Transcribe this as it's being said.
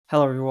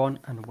Hello, everyone,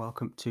 and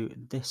welcome to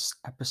this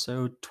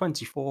episode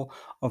 24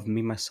 of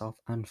Me, Myself,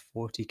 and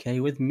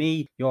 40k with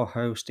me, your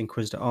host,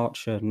 Inquisitor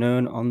Archer,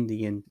 known on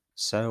the in.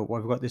 So, what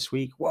have we got this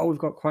week? Well, we've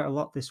got quite a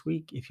lot this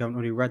week. If you haven't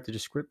already read the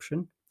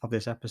description of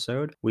this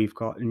episode, we've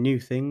got new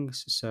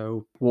things.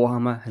 So,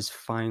 Warhammer has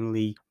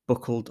finally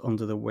buckled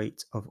under the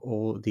weight of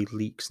all the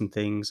leaks and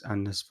things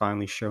and has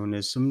finally shown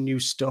us some new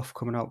stuff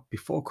coming out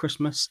before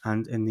Christmas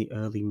and in the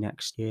early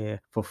next year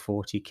for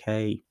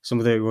 40k. Some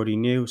of it we already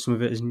knew, some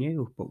of it is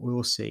new, but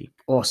we'll see.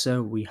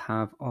 Also, we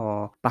have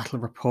our battle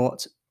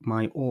report,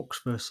 my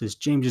orcs versus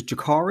James's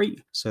Jakari.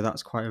 So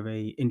that's quite a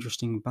very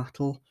interesting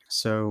battle.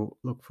 So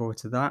look forward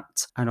to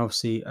that. And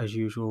obviously, as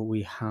usual,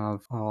 we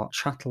have our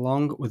chat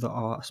along with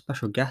our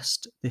special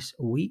guest this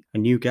week, a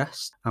new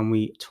guest, and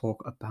we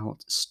talk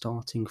about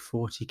starting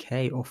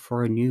 40k or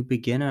for a new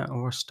beginner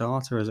or a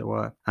starter, as it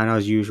were. And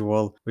as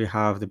usual, we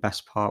have the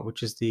best part,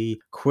 which is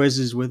the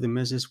quizzes with the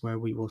Mrs., where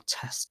we will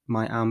test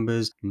my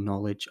Amber's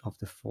knowledge of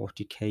the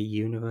 40k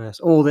universe.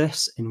 All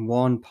this in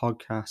one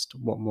podcast.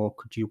 What more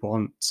could you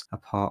want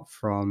apart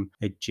from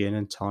a gin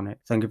and tonic?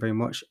 Thank you very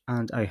much,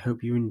 and I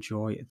hope you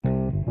enjoy it.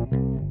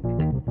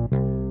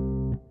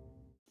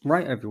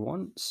 Right,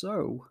 everyone.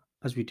 So,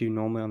 as we do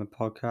normally on the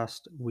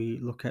podcast, we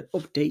look at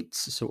updates.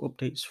 So,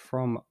 updates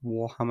from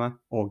Warhammer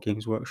or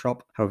Games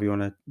Workshop, however you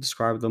want to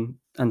describe them,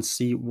 and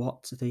see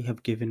what they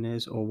have given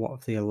us or what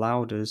have they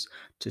allowed us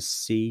to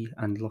see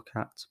and look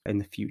at in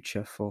the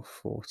future for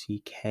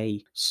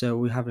 40k. So,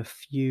 we have a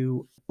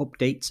few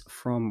updates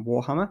from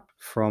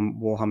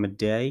Warhammer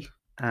Day,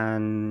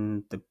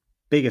 and the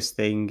biggest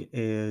thing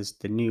is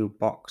the new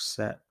box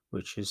set,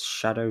 which is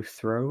Shadow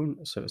Throne.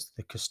 So it's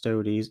the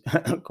Custodies,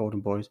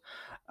 Golden Boys,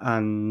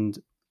 and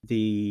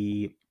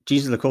the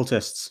Jesus of the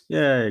Cultists.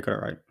 Yeah, you got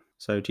it right.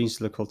 So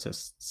Jesus of the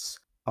Cultists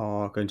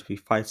are going to be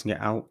fighting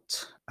it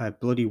out. A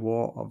bloody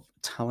war of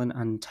Talon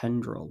and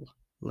Tendril.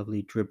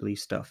 Lovely dribbly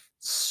stuff.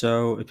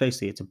 So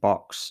it's a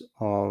box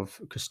of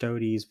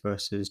Custodies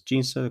versus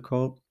Jesus of the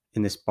Cult.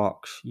 In this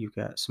box, you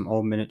get some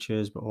old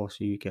miniatures, but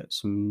also you get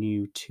some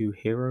new 2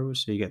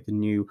 heroes. So you get the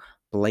new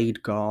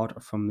Blade Guard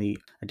from the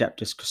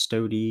Adeptus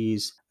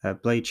Custodes,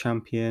 Blade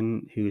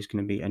Champion, who's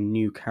going to be a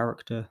new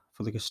character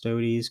for the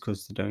Custodes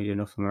because they don't need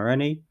enough of them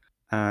already.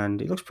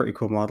 And it looks pretty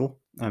cool model.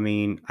 I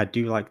mean, I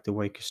do like the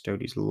way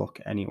Custodes look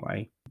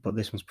anyway, but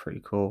this one's pretty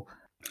cool.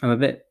 I'm a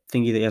bit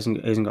thingy that he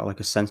hasn't got like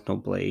a Sentinel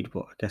blade,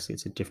 but I guess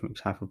it's a different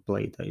type of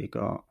blade that you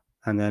got.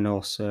 And then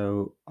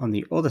also on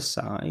the other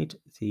side,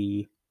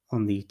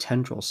 on the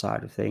Tendril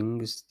side of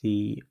things,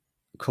 the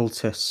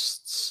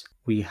cultists,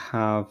 we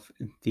have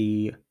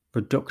the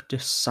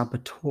Reductus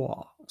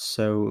Saboteur.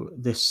 So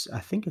this,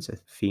 I think it's a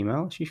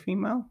female. Is she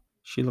female?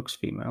 She looks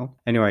female.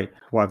 Anyway,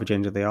 whatever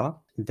gender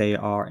they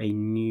are a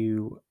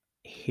new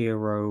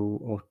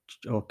hero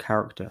or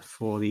character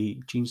for the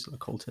Genes of the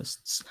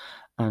Cultists.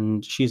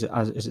 And she's,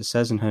 as it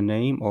says in her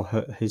name or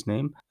his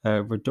name,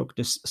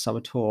 Reductus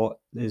Saboteur,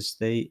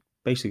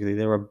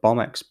 they're a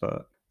bomb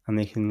expert, and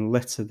they can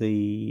litter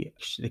the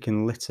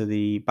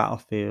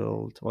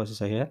battlefield. What does it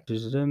say here?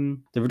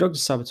 The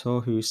Reductus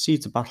Saboteur who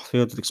seeds the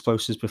battlefield with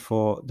explosives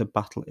before the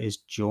battle is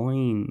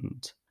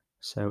joined.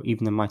 So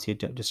even the mighty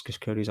Adeptus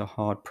Custodes are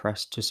hard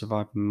pressed to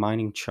survive a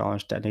mining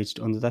charge detonated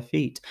under their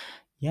feet.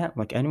 Yeah,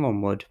 like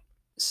anyone would.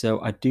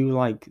 So I do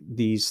like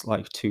these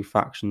 2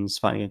 factions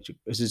fighting.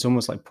 It's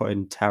almost like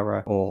putting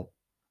Terra or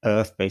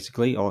Earth,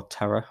 basically, or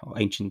Terra or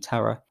Ancient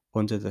Terra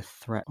under the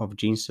threat of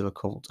Genestealer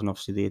Cult, and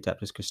obviously the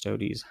Adeptus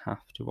Custodes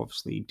have to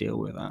obviously deal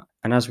with that.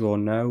 And as we all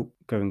know,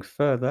 going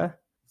further,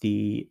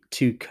 the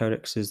 2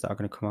 codexes that are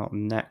going to come out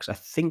next, I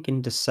think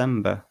in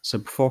December, so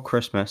before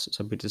Christmas,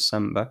 so it'll be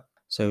December.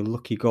 So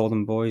Lucky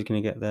Golden Boy is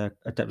going to get their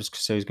Adeptus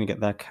Custodes, going to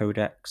get their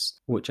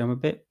codex, which I'm a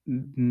bit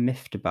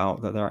miffed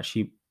about that they're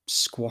actually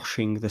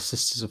squashing the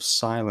Sisters of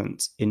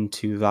Silence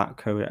into that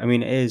code. I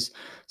mean, it is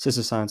Sisters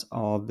of Silence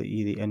are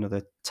the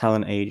another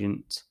talent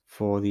agent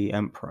for the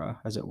Emperor,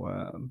 as it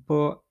were.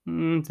 But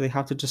do they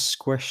have to just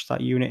squish that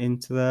unit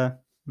into there?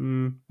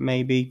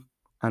 Maybe.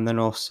 And then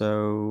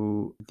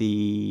also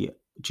the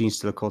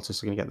Genestealer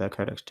Cultists are going to get their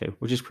codex too,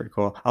 which is pretty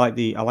cool. I like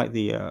the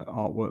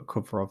artwork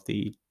cover of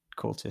the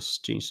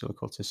Genestealer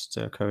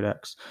Cultist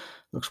codex.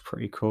 Looks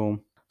pretty cool.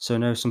 So I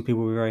know some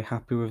people will be very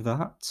happy with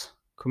that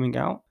coming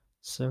out.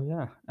 So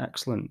yeah,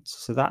 excellent.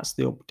 So that's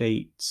the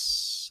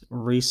updates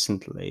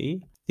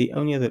recently. The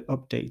only other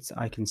updates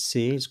I can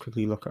see is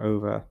quickly look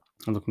over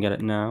and looking at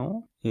it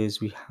now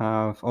is we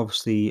have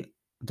obviously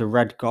the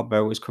Red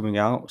Gobbo is coming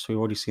out. So we've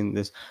already seen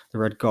the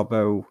Red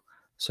Gobbo.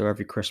 So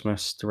every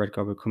Christmas, the Red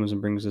Gobbo comes and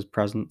brings us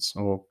presents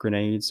or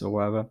grenades or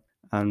whatever.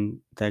 And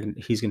then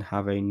he's going to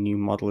have a new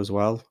model as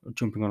well,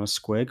 jumping on a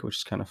squig, which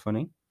is kind of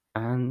funny.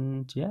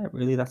 And yeah,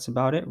 really, that's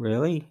about it,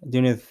 really. The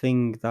only other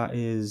thing that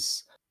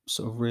is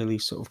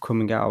really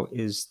coming out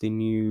is the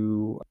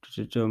new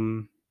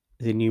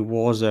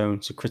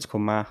Warzone, so Critical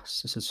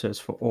Mass. So it's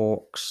for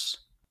orcs,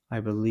 I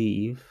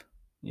believe.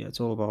 Yeah, it's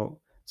for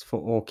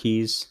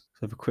orkies. So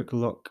have a quick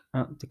look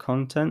at the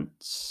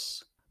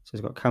contents. So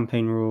it's got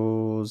campaign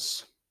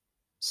rules,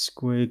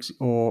 squigs,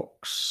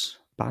 orcs,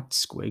 bad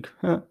squig.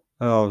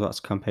 Oh, that's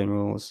campaign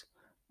rules.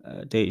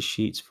 Data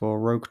sheets for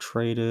rogue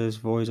traders,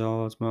 void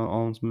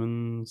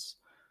almsmans,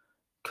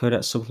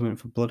 codex supplement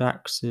for blood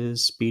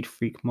axes, speed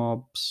freak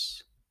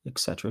mobs,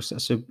 etc.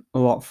 So a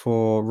lot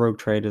for rogue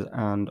traders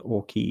and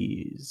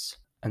orkies.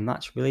 And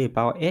that's really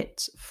about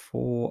it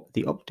for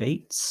the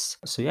updates.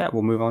 So yeah,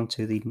 we'll move on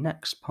to the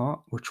next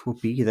part, which will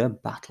be the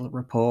battle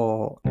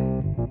report.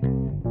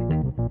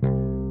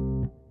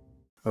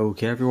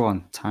 Okay,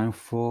 everyone, time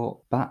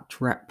for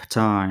bat rep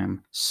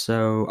time.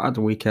 So at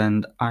the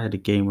weekend, I had a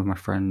game with my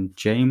friend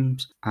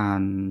James,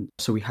 and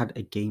so we had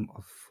a game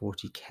of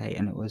 40k,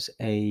 and it was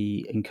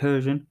a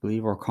incursion, I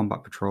believe, or a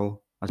combat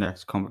patrol.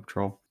 Yes, combat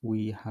patrol.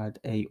 We had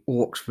a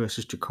orcs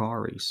versus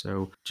Jakari.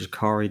 So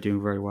Jakari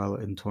doing very well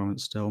in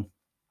tournament still.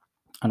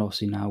 And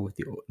obviously now with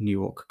the New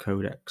York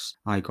Codex,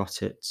 I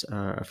got it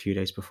a few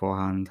days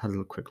beforehand, had a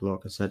little quick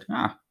look and said,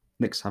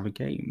 let's have a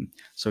game.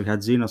 So we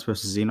had Xenos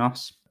versus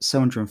Xenos,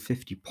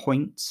 750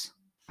 points.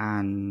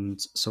 And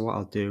so what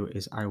I'll do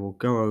is I will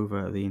go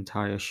over the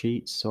entire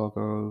sheet. So I'll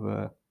go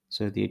over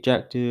the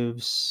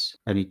objectives,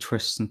 any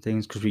twists and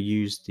things, because we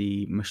used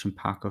the mission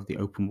pack of the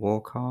open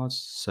war cards.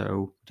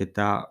 So did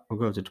that. I'll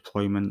go to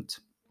deployment.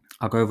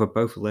 I'll go over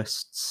both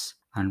lists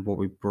and what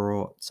we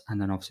brought, and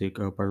then obviously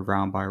go by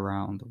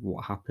round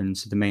what happened.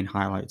 So the main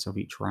highlights of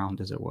each round,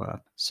 as it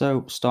were.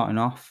 So starting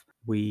off,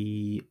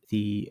 the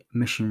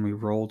mission we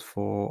rolled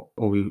for,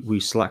 or we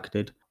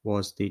selected,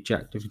 was the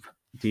objective.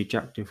 The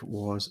objective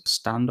was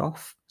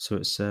standoff. So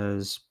it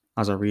says,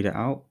 as I read it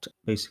out,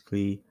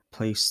 basically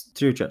place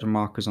 3 objective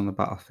markers on the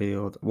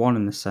battlefield, 1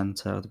 in the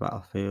center of the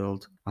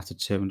battlefield after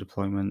determined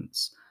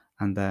deployments,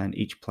 and then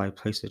each player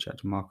places the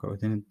objective marker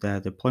within their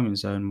deployment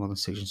zone more than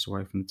 6 inches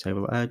away from the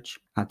table edge.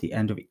 At the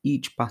end of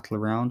each battle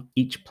round,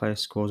 each player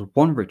scores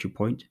 1 victory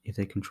point if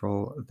they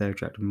control their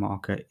objective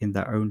marker in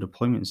their own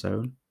deployment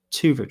zone,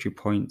 2 victory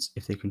points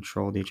if they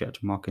control the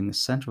objective marker in the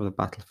center of the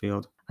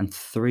battlefield, and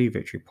 3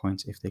 victory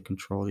points if they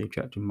control the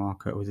objective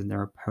marker within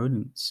their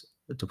opponent's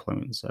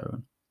deployment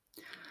zone.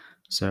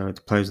 So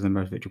the players with the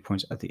most victory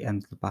points at the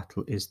end of the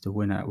battle is the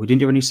winner. We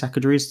didn't do any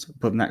secondaries,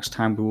 but next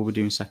time we will be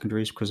doing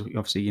secondaries because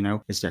obviously,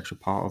 it's the extra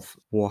part of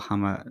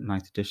Warhammer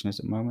 9th edition at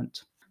the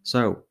moment.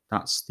 So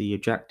that's the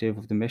objective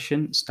of the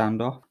mission,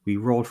 standoff. We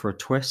rolled for a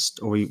twist,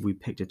 or we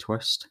picked a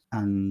twist,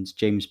 and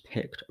James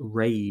picked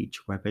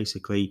Rage, where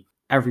basically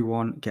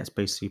everyone gets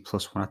basically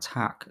 +1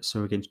 attack.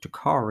 So against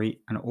Jakari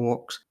and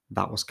Orcs,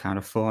 that was kind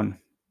of fun.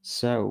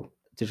 So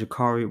the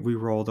Jakari we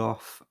rolled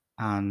off,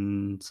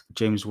 and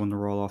James won the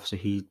roll off, so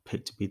he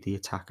picked to be the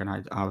attacker,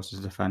 and I was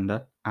the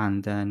defender.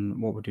 And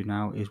then what we'll do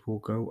now is we'll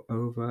go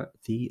over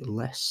the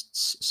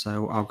lists.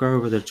 So I'll go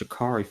over the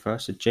Jakari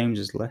first, so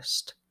James's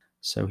list.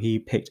 So he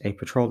picked a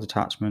patrol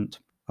detachment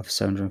of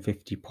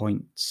 750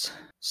 points.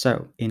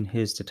 So in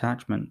his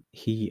detachment,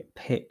 he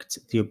picked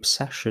the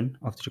obsession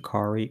of the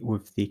Jakari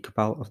with the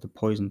Cabal of the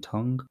Poison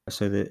Tongue,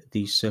 so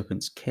the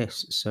Serpent's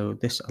Kiss. So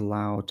this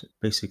allowed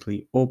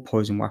basically all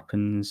poison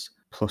weapons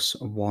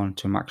 +1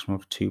 to a maximum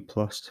of 2+.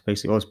 So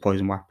basically, all his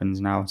poison weapons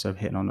now, instead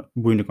of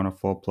wounding on a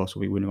 4+,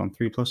 will be wounding on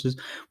 3+,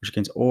 which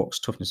against Orcs,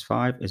 toughness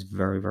 5 is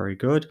very, very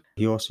good.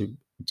 He also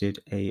did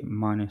a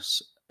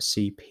minus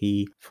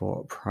CP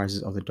for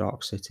Prizes of the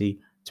Dark City.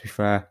 To be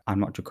fair, I'm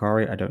not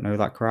Jakari, I don't know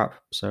that crap,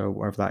 so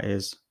whatever that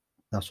is,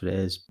 that's what it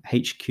is.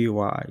 HQ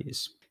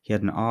wise, he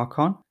had an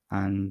Archon,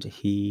 and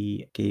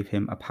he gave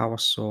him a Power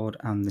Sword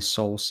and the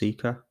Soul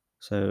Seeker.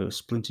 So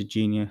Splintered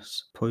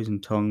Genius,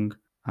 Poison Tongue,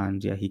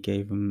 and yeah, he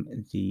gave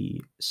him the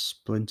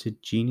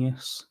Splintered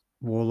Genius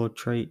Warlord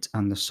trait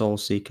and the Soul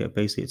Seeker.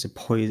 Basically,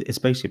 it's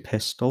basically a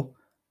pistol,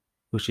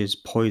 which is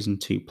poison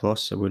 2+,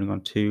 so winning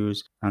on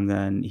 2s, and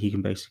then he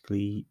can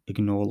basically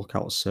ignore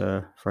Lookout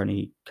Sir for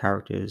any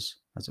characters,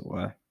 as it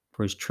were.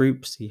 For his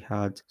troops, he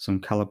had some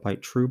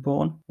Calibite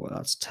Trueborn. Well,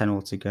 that's 10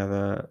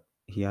 altogether.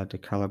 He had a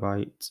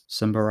Calibite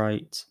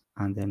Symbarite,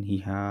 and then he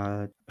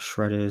had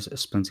Shredders,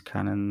 Splinter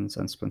Cannons,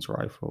 and Splinter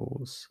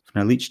Rifles. For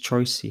an Elite's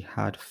choice, he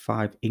had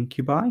 5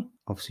 Incubi,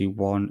 obviously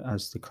 1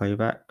 as the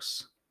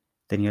Clavex.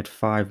 Then he had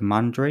 5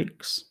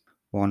 Mandrakes,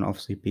 1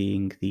 obviously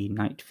being the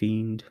Night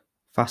Fiend.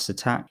 Fast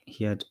attack,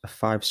 he had a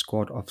 5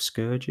 squad of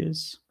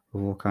Scourges,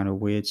 with all kind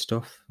of weird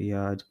stuff. He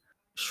had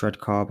Shred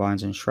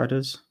Carbines and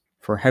Shredders.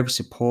 For heavy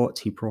support,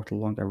 he brought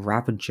along a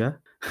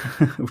Ravager,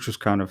 which was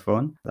kind of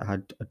fun, that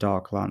had a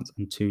Dark Lance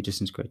and 2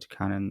 Disintegrator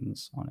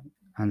Cannons on it.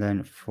 And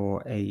then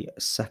for a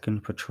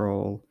second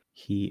patrol,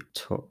 he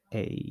took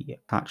a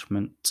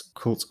attachment,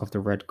 Cult of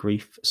the Red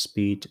Grief,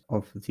 Speed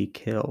of the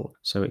Kill,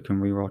 so it can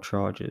reroll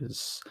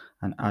charges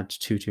and add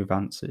 2 to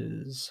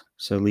advances.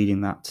 So leading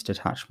that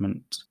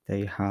detachment,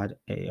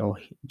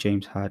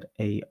 James had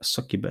a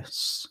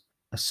Succubus.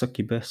 A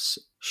Succubus,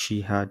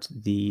 she had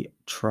the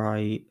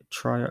Triarch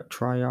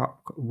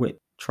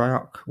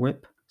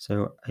Whip,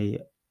 so a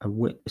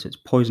whip, so it's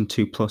poison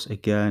 2+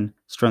 again,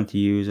 strength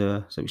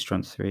user, so it's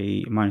strength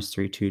 3,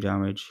 -3, 2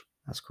 damage.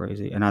 That's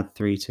crazy. And add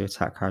 3 to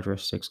attack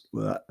characteristics.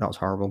 That was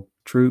horrible.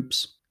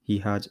 Troops, he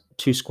had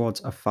 2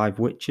 squads of 5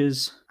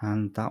 witches,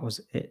 and that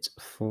was it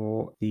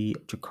for the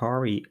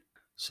Jakari.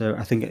 So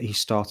I think he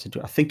started.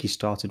 I think he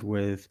started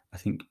with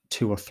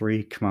 2 or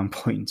 3 command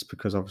points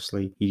because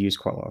obviously he used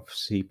quite a lot of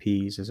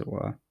CPs, as it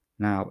were.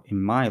 Now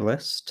in my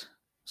list,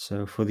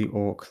 so for the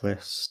orc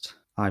list,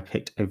 I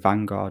picked a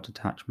Vanguard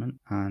detachment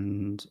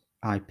and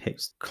I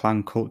picked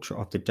Clan Culture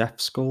of the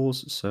Death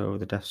Skulls. So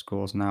the Death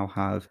Skulls now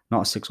have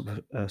not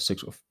a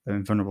 6 up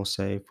invulnerable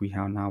save. We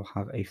now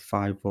have a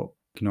 5 up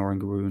ignoring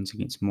wounds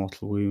against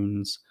mortal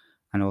wounds,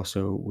 and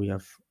also we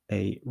have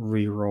a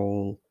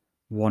reroll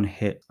 1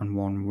 hit and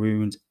 1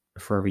 wound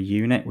for every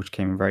unit, which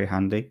came in very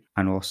handy.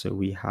 And also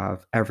we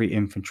have every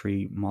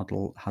infantry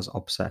model has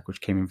OBSEC, which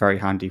came in very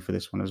handy for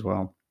this one as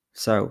well.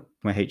 So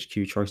my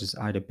HQ choices,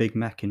 I had a big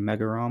mech in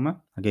mega armor.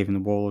 I gave him the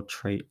warlord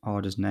trait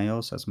Arda's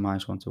Nails, that's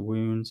 -1 to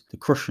wounds. The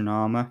Crushing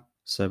armor,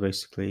 so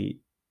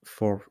basically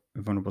 4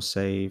 vulnerable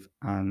save,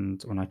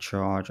 and when I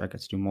charge, I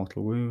get to do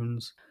mortal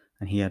wounds.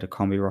 And he had a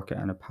combi rocket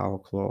and a power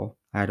claw.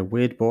 I had a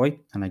weird boy,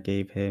 and I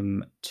gave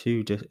him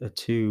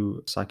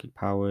two psychic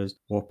powers,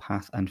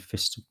 Warpath and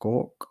Fist of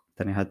Gork.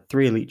 Then I had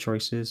 3 elite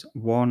choices,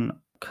 1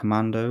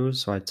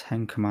 commandos, so I had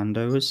 10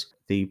 commandos.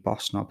 The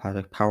boss knob had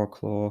a power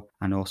claw,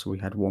 and also we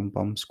had 1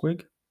 bomb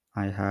squig.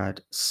 I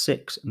had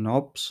 6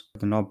 knobs.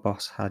 The knob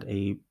boss had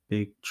a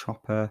big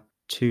chopper,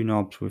 2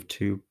 knobs with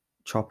 2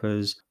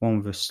 choppers, 1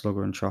 with a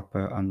slugger and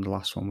chopper, and the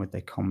last one with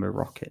a combo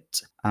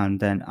rocket.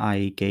 And then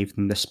I gave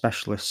them the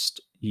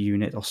specialist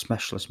unit or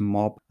specialist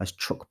mob as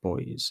truck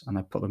boys, and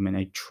I put them in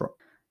a truck.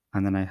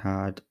 And then I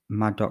had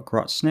Mad Dog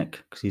Grotznik,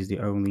 because he's the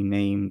only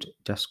named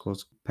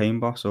Deskol's pain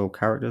boss or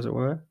character, as it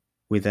were.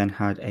 We then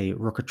had a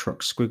Rocket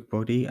Truck Squig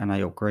Buddy, and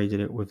I upgraded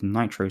it with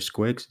Nitro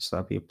Squigs, so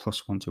that'd be a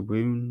 +1 to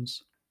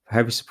wounds. For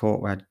heavy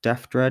support, we had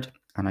Death Dread,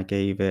 and I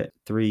gave it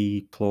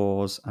 3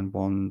 claws and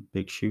 1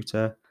 big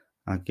shooter.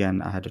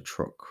 Again, I had a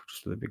truck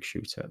just with a big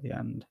shooter at the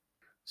end.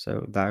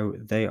 So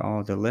they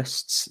are the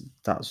lists.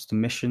 That's the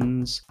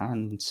missions.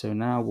 And so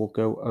now we'll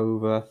go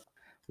over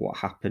what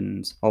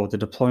happened. Oh, the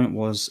deployment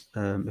was,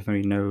 if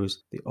anybody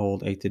knows, the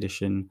old 8th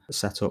edition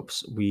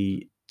setups,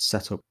 we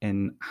set up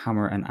in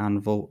hammer and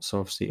anvil.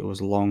 So obviously it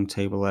was long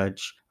table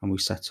edge, and we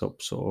set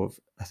up sort of,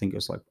 I think it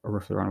was like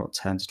roughly around about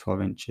 10 to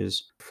 12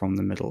 inches from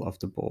the middle of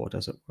the board,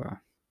 as it were.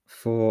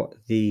 For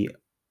the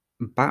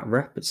bat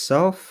rep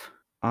itself,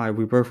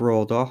 we both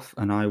rolled off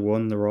and I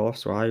won the roll,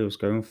 so I was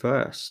going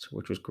first,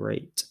 which was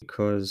great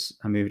because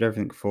I moved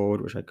everything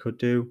forward, which I could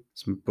do,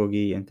 some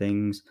buggy and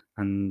things.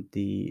 And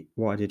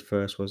what I did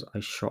first was I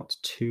shot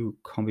 2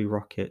 combi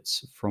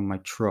rockets from my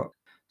truck,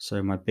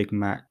 so my Big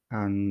Mac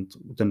and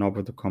the knob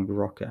of the combi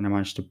rocket, and I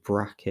managed to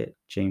bracket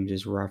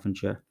James's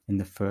Ravager in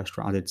the first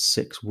round. I did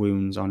 6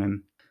 wounds on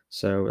him,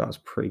 so that was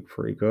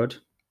pretty good.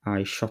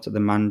 I shot at the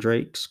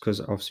mandrakes because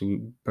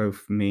obviously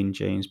me and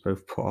James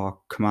both put our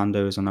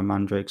commandos on our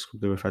mandrakes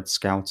because we've had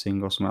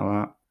scouting or something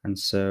like that. And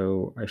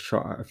so I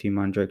shot at a few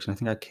mandrakes, and I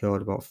think I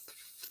killed about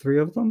 3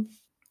 of them.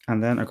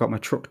 And then I got my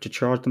truck to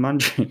charge the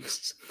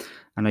mandrakes,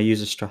 and I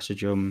used a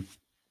stratagem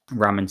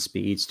ramming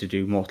speeds to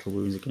do mortal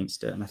wounds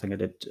against it. And I think I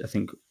did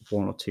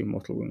 1 or 2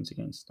 mortal wounds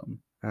against them.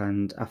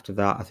 And after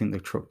that, I think the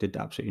truck did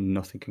absolutely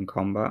nothing in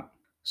combat.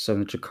 So in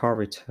the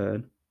Jakari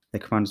turn, the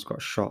commanders got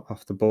shot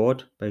off the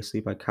board, basically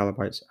by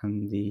Calabites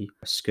and the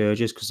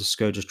Scourges, because the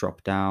Scourges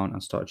dropped down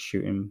and started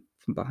shooting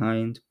from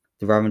behind.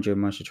 The Ravager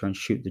managed to try and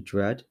shoot the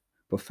Dread,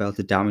 but failed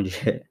to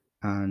damage it.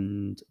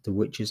 And the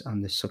Witches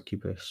and the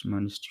Succubus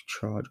managed to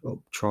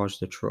charge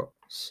the truck.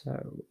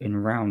 So in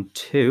round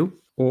 2,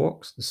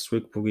 Orcs, the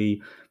Swig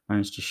Buggy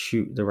managed to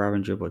shoot the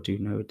Ravager but do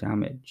no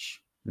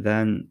damage.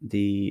 Then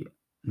the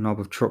Knob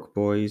of Truck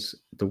Boys,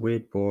 the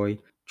Weird Boy,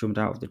 jumped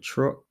out of the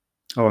truck.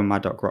 Oh, and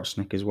Mad Dog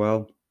Grotznik as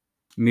well.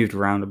 Moved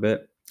around a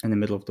bit in the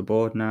middle of the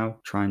board now,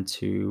 trying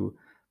to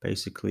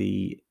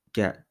basically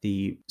get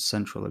the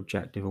central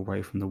objective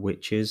away from the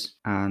witches.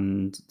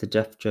 And the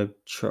Death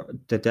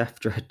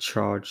Dread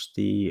charged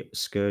the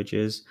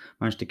Scourges,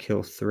 managed to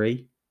kill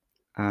 3.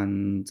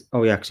 And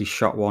because he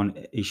shot one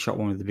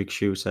with the big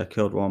shooter,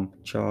 killed 1,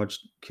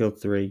 charged, killed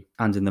 3,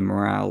 and in the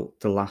morale,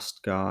 the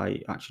last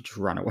guy actually just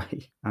ran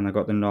away. And I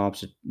got the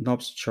knobs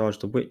to charge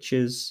the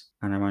witches,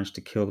 and I managed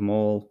to kill them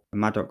all. The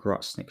Mad Dog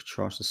Grotznik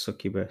charged the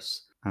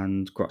succubus,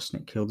 and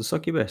Grotznik killed the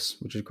succubus,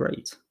 which is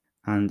great.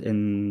 And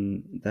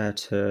in their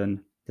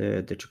turn,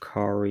 the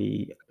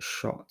Jakari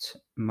shot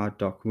Mad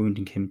Dog,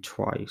 wounding him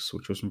twice,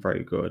 which wasn't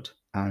very good.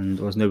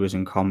 And nobody was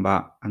in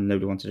combat, and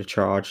nobody wanted to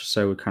charge,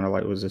 so it kind of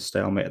like was a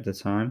stalemate at the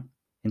time.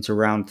 Into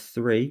round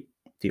 3,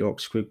 the Orc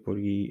Squig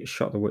Buddy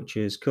shot the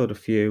witches, killed a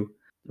few.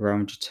 The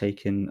Ravager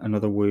taken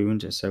another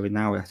wound, so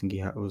now I think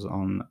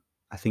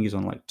he's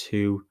on like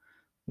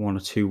 1 or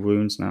 2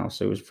 wounds now,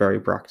 so it was very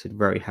bracketed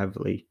very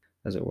heavily,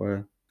 as it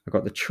were. I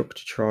got the truck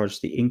to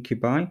charge the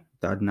Incubi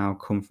that had now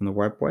come from the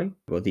webway,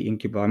 but the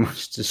Incubi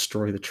managed to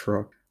destroy the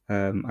truck.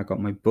 I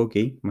got my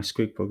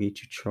Squig Buggy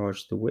to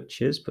charge the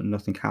witches, but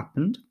nothing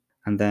happened.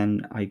 And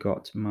then I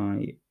got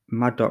my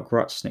Mad Dog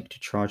Grotznik to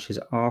charge his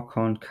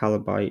Archon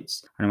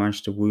Calabites, and I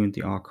managed to wound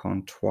the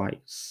Archon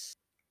twice.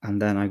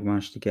 And then I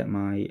managed to get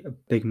my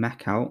Big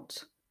Mech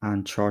out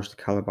and charge the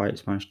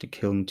Calabites, managed to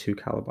kill 2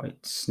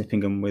 Calabites, snipping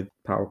them with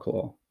Power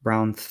Claw.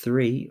 Round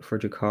 3 for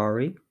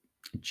Jakari,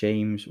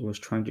 James was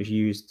trying to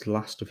use the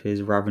last of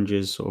his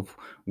Ravenger's sort of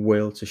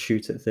will to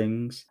shoot at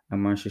things. I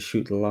managed to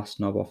shoot the last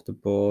knob off the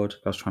board.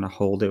 I was trying to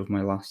hold it with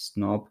my last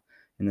knob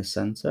in the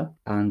center.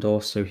 And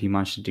also he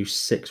managed to do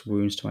 6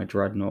 wounds to my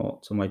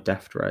Dreadnought, or my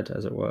Death Dread,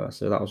 as it were.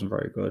 So that wasn't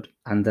very good.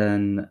 And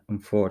then,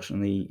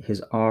 unfortunately,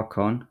 his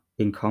Archon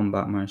in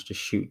combat managed to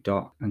shoot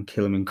Doc and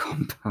kill him in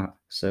combat.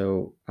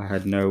 So I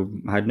had no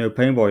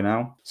Pain Boy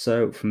now.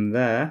 So from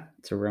there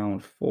to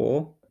round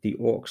 4, the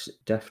Orc's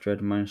Death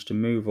Dread managed to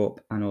move up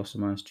and also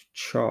managed to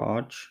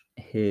charge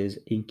his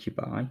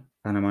Incubi.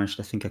 And I managed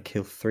to think I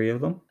killed 3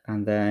 of them.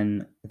 And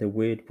then the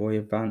Weird Boy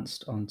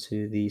advanced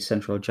onto the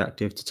central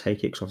objective to take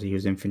it, because obviously he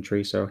was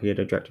infantry, so he had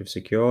objective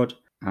secured.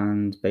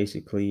 And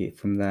basically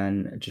from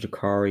then,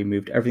 Judikari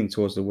moved everything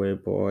towards the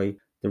Weird Boy.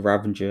 The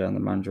Ravager and the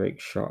Mandrake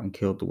shot and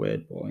killed the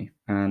Weird Boy.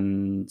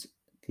 And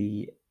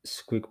the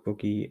Squig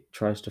Buggy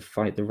tries to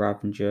fight the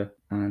Ravager,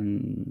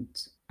 and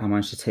I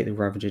managed to take the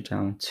Ravager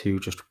down to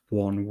just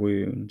 1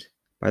 wound.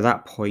 By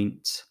that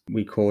point,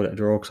 we called it a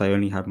draw because I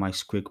only had my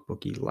Squig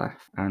Buggy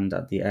left. And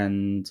at the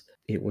end,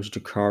 it was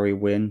Jakari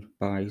win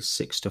by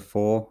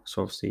 6-4.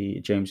 So obviously,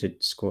 James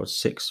had scored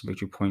 6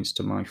 victory points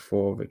to my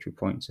 4 victory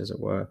points, as it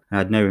were. And I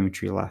had no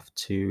infantry left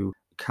to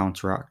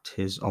counteract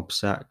his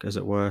obsec, as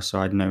it were. So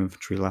I had no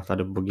infantry left. I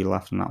had a buggy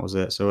left, and that was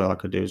it. So all I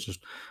could do is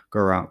just go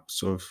around,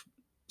 sort of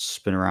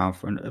spin around,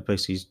 and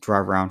basically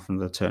drive around from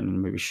the turn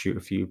and maybe shoot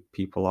a few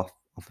people off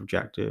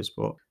objectives.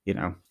 But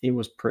it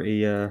was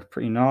pretty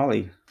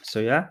gnarly. So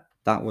yeah,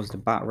 that was the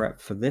bat rep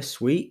for this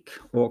week.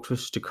 Orcs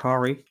vs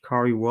Dakari.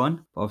 Dakari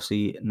won.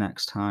 Obviously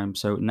next time,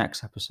 so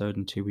next episode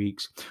in 2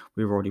 weeks,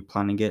 we're already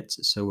planning it.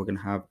 So we're going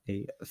to have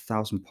a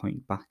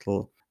 1,000-point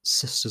battle,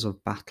 Sisters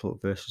of Battle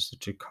versus the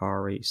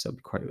Jakari. So that'll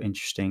be quite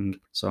interesting.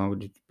 So I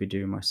would be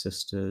doing my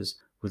sisters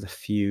with a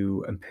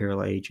few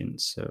Imperial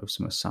agents, so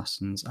some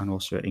assassins, and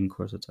also an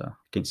Inquisitor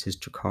against his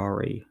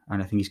Jakari. And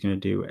I think he's going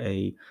to do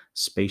a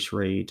space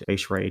raid, so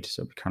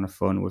it'll be kind of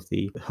fun with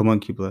the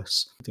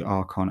Homunculus, the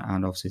Archon,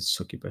 and obviously the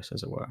Succubus,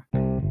 as it were.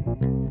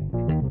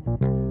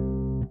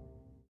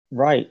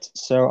 Right,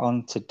 so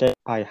on today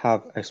I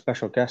have a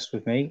special guest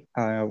with me.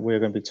 We're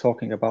going to be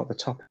talking about the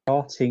topic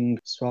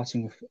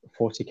starting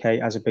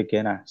 40k as a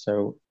beginner.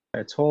 So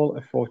it's all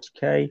a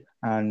 40k,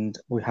 and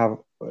we have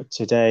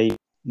today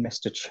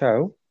Mr.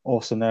 Cho,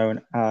 also known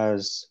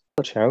as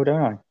Cho,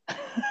 don't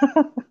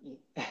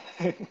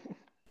I?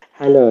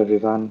 Hello,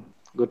 everyone.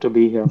 Good to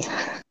be here.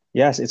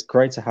 Yes, it's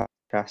great to have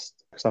a podcast,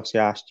 because obviously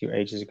I asked you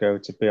ages ago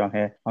to be on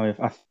here. I mean,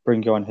 I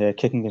bring you on here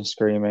kicking and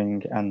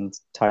screaming and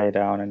tie you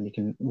down, and you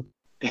can...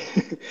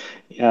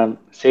 Yeah,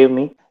 save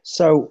me.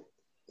 So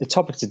the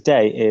topic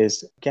today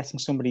is getting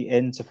somebody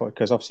into,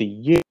 because obviously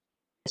you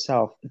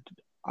yourself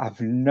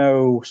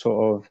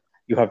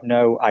you have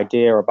no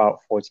idea about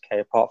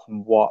 40k apart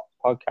from what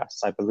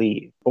podcasts, I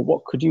believe. But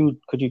what could you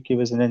give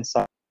us an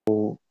insight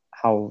to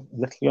how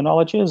little your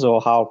knowledge is,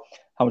 or how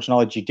much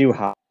knowledge you do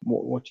have?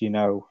 What do you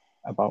know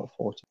about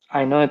 40?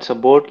 I know it's a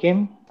board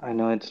game. I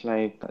know it's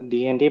like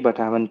D&D, but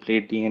I haven't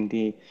played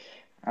D&D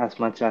as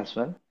much as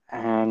well.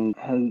 And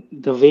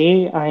the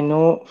way I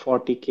know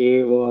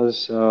 40k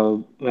was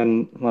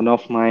when one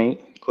of my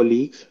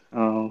colleagues,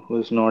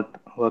 who's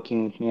not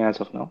working with me as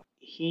of now,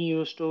 he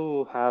used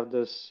to have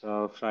this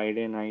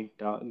Friday night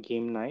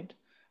game night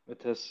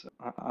with his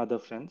other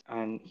friends,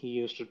 and he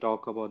used to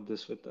talk about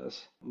this with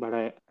us.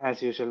 But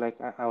as usual, like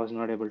I was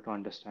not able to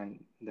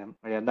understand them.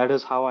 But yeah, that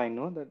is how I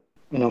know that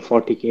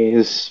 40k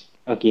is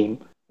a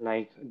game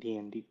like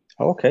D&D.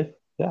 Oh, okay,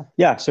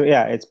 yeah. So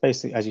yeah, it's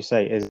basically, as you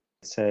say,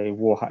 it's a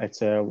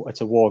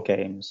war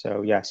game.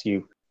 So yes,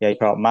 you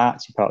put out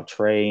mats, you put out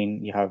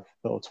train, you have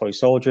little toy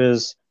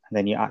soldiers, and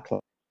then you act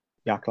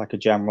like a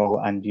general,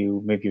 and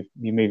you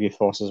move your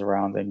forces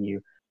around, and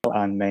you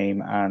and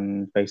maim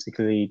and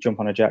basically jump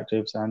on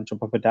objectives and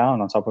jump up and down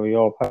on top of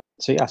your opponent.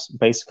 So yes,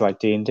 basically like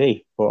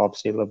D&D, but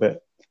obviously a little bit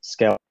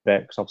scaled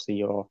back, because obviously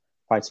you're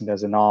fighting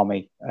as an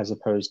army as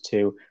opposed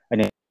to an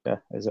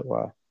initiative, as it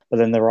were. But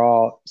then there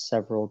are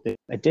several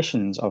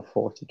editions of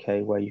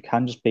 40k where you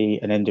can just be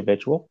an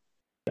individual,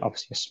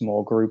 obviously a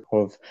small group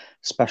of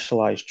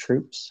specialized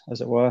troops, as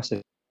it were. So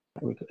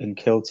in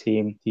Kill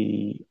Team,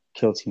 the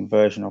Kill Team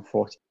version of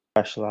 40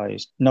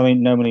 specialized,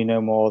 normally no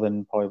more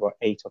than probably about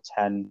 8 or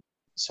 10.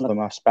 Some of them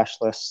are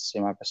specialists.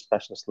 You might have a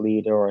specialist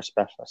leader or a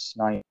specialist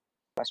sniper,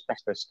 a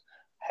specialist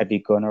heavy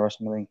gunner or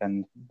something,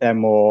 and they're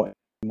more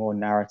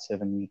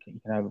narrative, and you can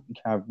kind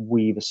of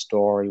weave a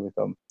story with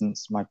them.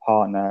 Since my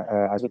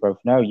partner, as we both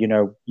know,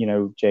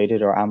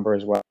 Jaded or Amber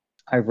as well.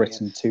 I've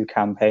written 2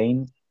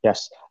 campaigns.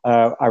 Yes,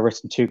 I've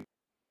written 2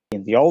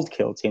 in the old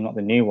Kill Team, not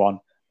the new one.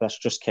 That's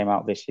just came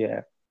out this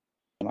year.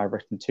 I've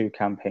written 2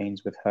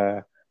 campaigns with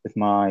her, with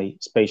my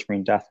Space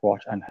Marine Deathwatch,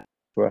 and her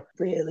were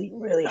really,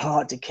 really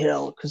hard to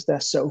kill because they're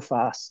so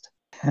fast.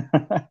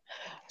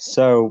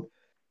 So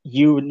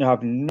you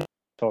have no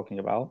talking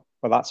about,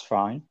 but that's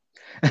fine.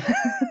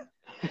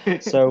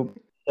 So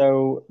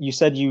you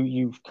said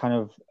you've kind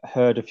of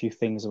heard a few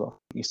things about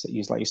you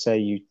say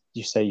you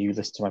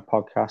listen to my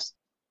podcast.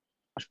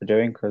 much for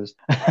doing because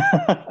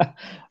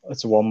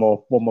it's one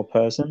more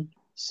person.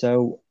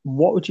 So,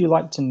 what would you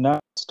like to know?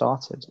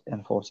 Started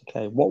in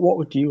 40K. What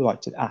would you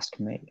like to ask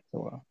me?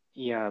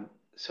 Yeah.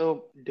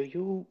 So, do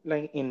you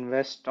like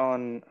invest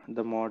on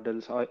the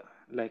models, or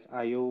like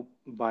are you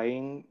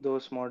buying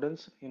those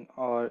models in,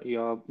 or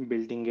you're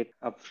building it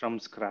up from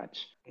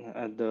scratch?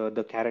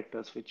 The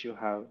characters which you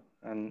have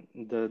and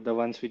the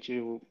ones which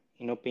you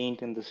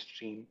paint in the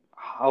stream.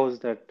 How is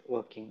that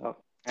working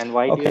out? And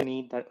why do you Okay,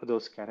 need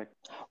those characters?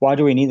 why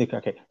do we need the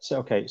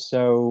okay,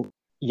 so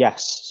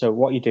yes, so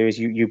what you do is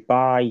you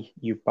buy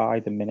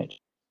the miniature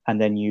and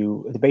then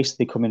they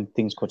basically come in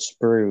things called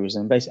sprues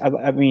and basically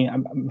I mean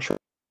I'm sure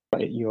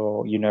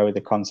you know the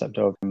concept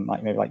of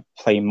like maybe like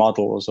plain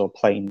models or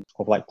plain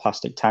of like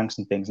plastic tanks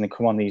and things and they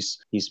come on these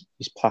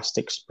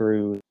plastic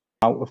sprues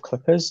out of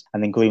clippers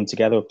and then glue them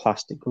together with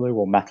plastic glue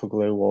or metal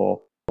glue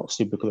or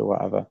super glue or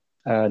whatever.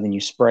 Then you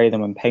spray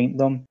them and paint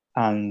them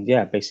and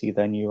yeah, basically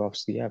then you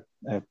obviously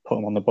put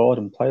them on the board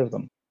and play with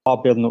them.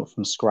 Are building up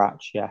from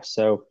scratch, yeah.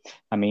 So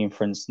I mean,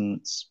 for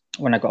instance,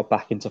 when I got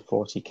back into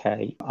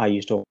 40K, I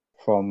used up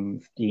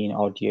from 15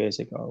 odd years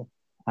ago,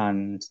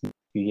 and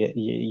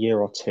year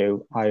or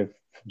two,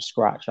 from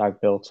scratch, I've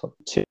built up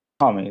two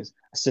armies: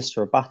 a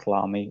Sister of Battle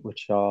army,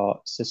 which are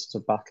Sisters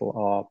of Battle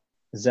are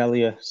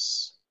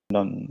zealous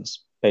nuns,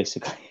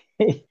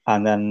 basically,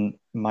 and then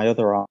my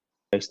other army,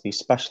 basically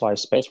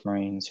Specialized Space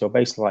Marines, who are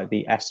basically like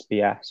the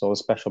SBS or the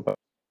Special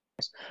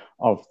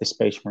of the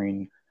Space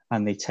Marine,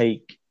 and they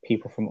take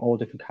people from all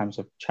different kinds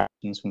of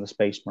champions from the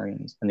Space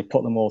Marines, and they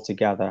put them all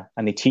together,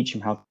 and they teach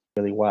them how to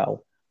do really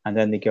well, and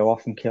then they go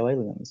off and kill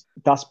aliens.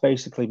 That's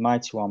basically my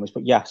two armies.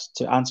 But yes,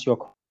 to answer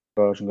your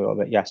version a little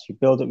bit, yes, you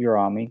build up your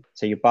army,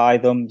 so you buy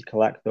them, you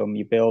collect them,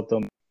 you build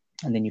them,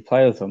 and then you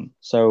play with them.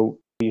 So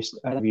you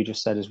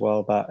just said as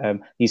well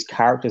that these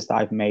characters that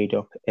I've made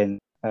up in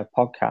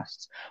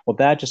podcasts, well,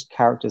 they're just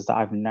characters that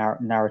I've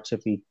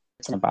narratively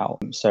written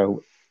about.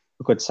 So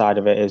a good side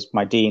of it is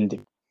my D&D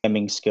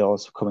gaming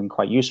skills becoming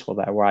quite useful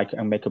there, where I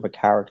can make up a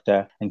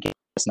character and give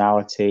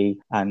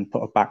personality and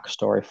put a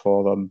backstory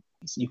for them.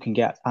 So you can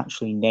get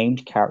actually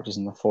named characters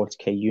in the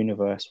 40K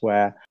universe,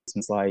 where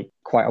it's like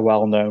quite a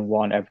well-known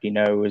one everybody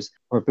knows,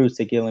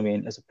 Robuta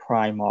Guilliman as a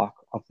Primarch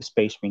of the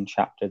Space Marine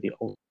chapter.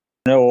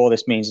 I know all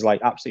this means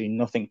like absolutely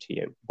nothing to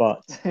you,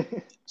 but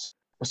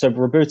so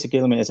Roberto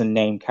Guilliman is a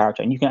named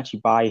character, and you can actually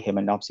buy him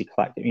and obviously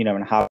collect him,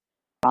 and have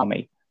an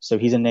army. So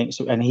he's a name,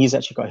 and he's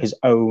actually got his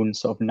own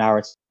sort of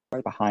narrative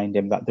behind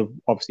him that the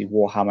obviously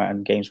Warhammer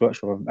and Games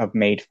Workshop have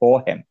made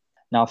for him.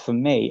 Now, for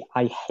me,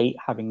 I hate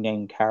having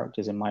named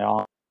characters in my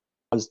army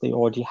because they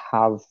already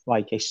have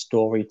like a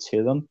story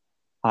to them.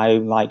 I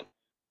like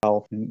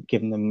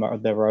giving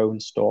them their own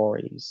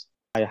stories.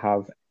 I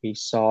have a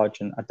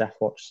sergeant, a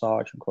Deathwatch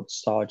sergeant called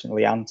Sergeant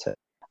Leantis,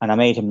 and I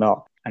made him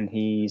up, and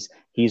he's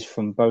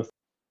from both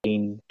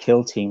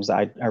kill teams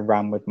that I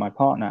ran with my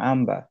partner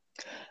Amber.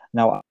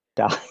 Now,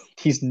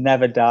 he's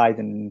never died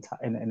in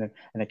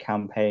a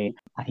campaign,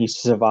 and he's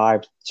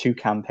survived two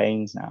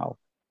campaigns now.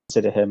 I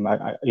consider him,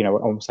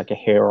 almost like a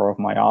hero of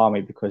my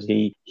army because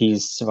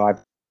he's survived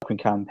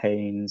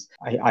campaigns.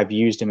 I've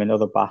used him in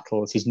other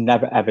battles. He's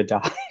never ever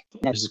died.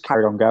 He's just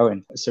carried on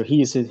going. So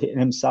he's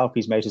himself.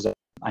 He's made his own,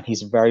 and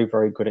he's very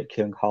very good at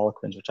killing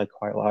Harlequins, which I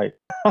quite like.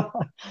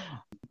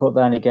 But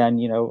then again,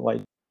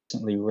 like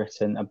recently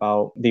written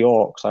about the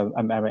orcs.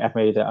 I've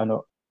made it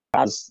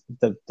as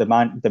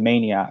the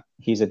maniac.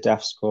 He's a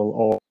Death Skull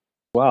orc.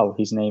 Well,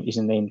 he's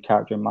a named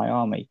character in my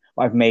army.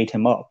 But I've made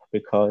him up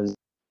because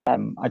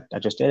I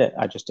just did it.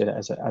 I just did it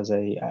as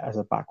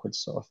a backwards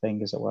sort of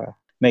thing, as it were,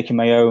 making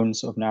my own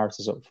sort of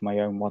narratives up for my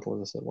own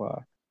models, as it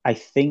were. I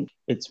think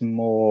it's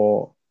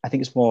more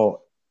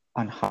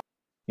on how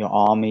your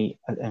army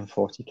in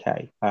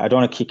 40K. I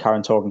don't want to keep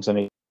Karen talking to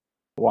me.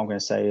 What I'm going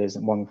to say is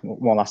one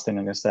last thing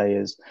I'm going to say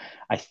is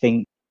I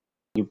think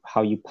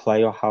how you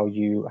play or how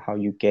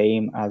you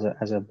game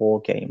as a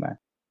board gamer,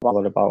 a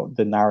lot about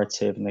the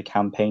narrative and the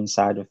campaign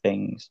side of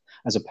things,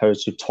 as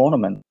opposed to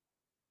tournament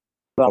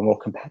that are more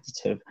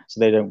competitive. So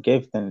they don't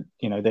give them,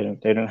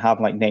 they don't have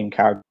like name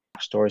character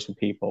stories for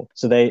people.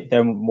 So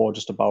they're more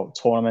just about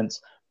tournaments,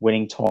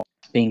 winning tournaments,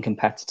 being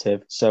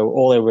competitive. So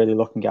all they're really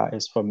looking at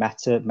is for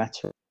meta.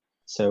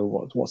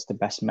 So what's the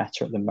best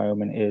meta at the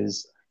moment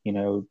is,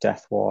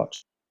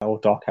 Deathwatch or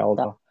Dark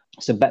Eldar.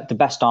 So the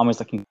best armies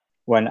that can,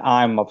 when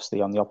I'm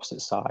obviously on the opposite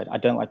side, I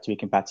don't like to be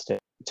competitive,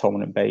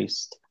 tournament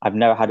based. I've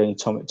never had any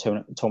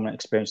tournament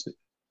experience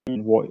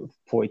in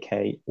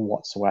 40K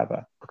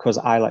whatsoever because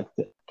I like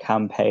the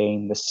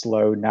campaign, the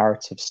slow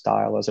narrative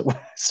style, as it were.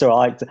 So I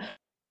like to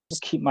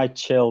just keep my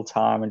chill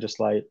time and just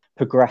like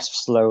progress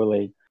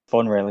slowly.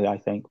 Fun, really, I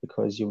think,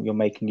 because you're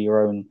making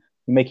your own.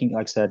 Like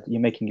I said, you're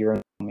making your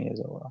own army, as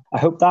it were. I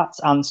hope that's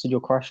answered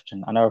your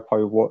question. I know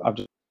I've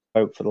just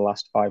spoke for the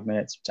last 5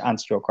 minutes to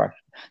answer your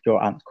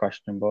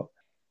question, but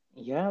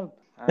Yeah,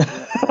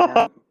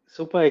 I'm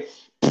super.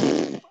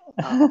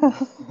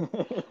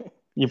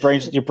 your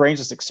brain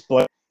just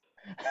exploded.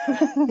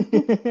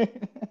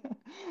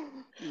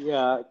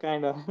 Yeah,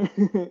 kind of.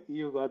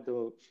 You got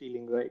the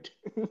feeling right.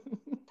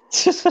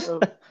 Uh,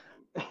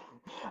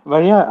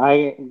 But yeah,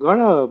 I got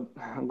a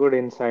good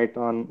insight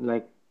on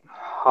like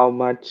how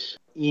much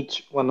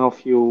each one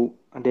of you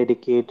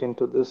dedicate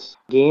into this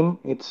game.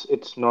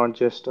 It's not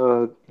just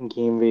a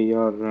game where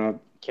you're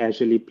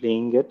casually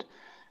playing it.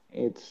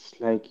 It's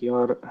like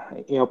you're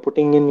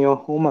putting in your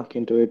homework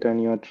into it,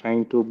 and you're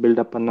trying to build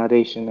up a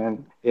narration,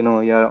 and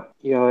you're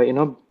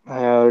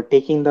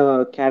taking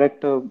the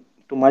character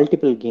to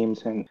multiple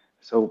games, and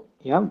so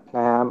yeah,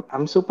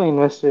 I'm super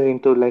invested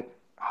into like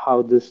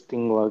how this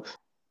thing works.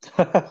 So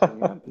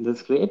yeah,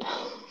 that's great.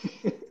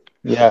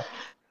 Yeah.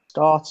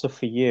 Starter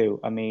for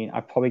you. I mean,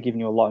 I've probably given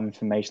you a lot of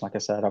information. Like I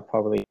said, I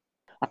probably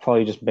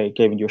just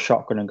given you a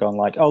shotgun and gone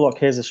like, oh look,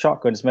 here's a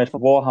shotgun. It's made for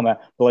Warhammer.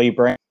 Blow your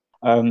brain.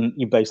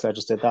 You basically I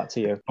just did that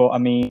to you. But I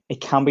mean,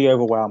 it can be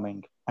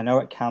overwhelming. I know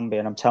it can be,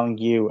 and I'm telling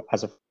you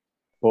as a.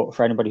 But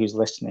for anybody who's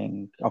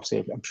listening,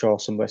 obviously, I'm sure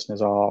some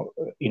listeners are,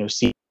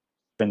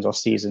 seasons or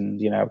seasoned,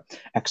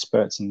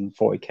 experts in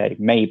 40K.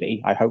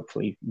 Maybe,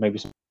 hopefully, maybe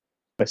some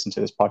listen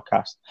to this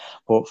podcast.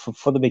 But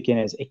for the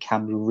beginners, it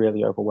can be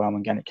really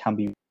overwhelming, and it can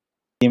be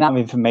the amount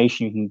of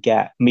information you can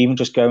get from even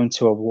just going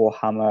to a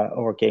Warhammer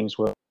or a Games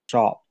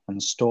Workshop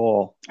and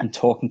store and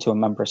talking to a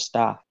member of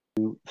staff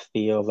who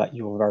feel that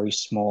you're very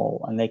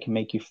small, and they can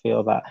make you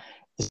feel that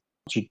there's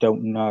much you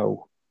don't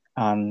know.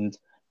 And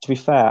to be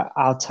fair,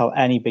 I'll tell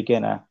any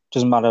beginner,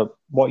 doesn't matter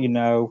what you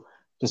know,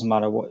 doesn't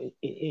matter what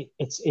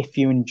it's if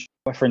you enjoy,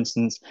 for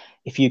instance,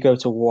 if you go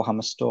to a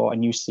Warhammer store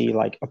and you see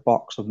like a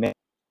box of myths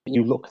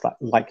you look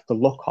like the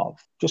look of,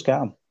 just get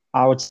them.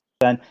 I would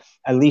then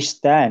at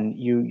least then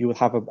you would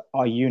have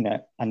a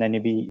unit, and then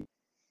you'd be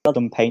build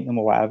them, paint them,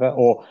 or whatever.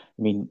 Or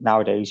I mean,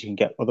 nowadays you can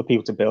get other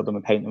people to build them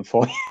and paint them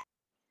for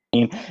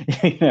you.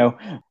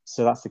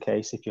 So that's the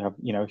case. If you have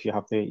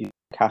the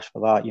cash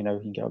for that, you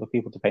can get other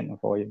people to paint them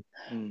for you.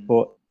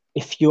 But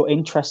if you're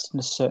interested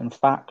in a certain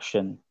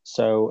faction,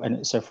 so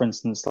for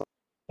instance,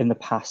 in the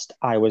past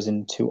I was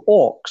into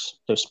orcs,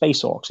 so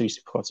space orcs. I used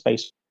to call it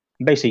space.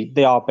 Basically,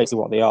 they are basically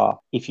what they are.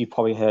 If you've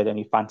probably heard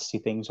any fantasy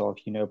things, or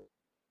if you know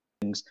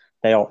things,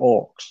 they are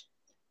orcs.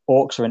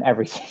 Orcs are in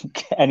everything,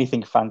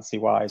 anything fantasy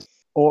wise.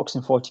 Orcs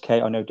in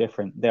 40K are no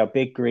different. They are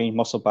big, green,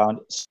 muscle bound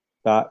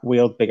that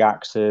wield big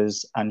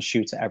axes and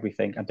shoot at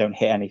everything and don't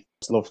hit anything.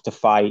 They love to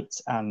fight,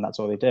 and that's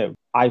all they do.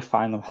 I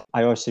find them.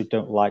 I also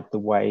don't like the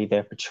way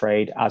they're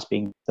portrayed as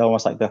being. They're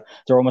almost like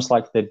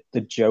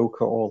the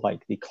Joker or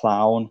like the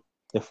clown,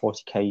 the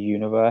 40K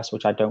universe,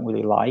 which I don't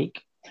really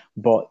like.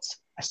 But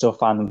I still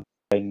find them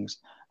things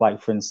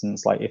like, for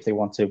instance, like if they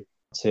want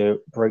to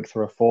break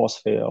through a force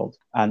field,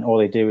 and all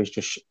they do is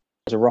just shoot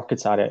a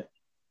rocket at it,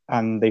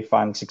 and they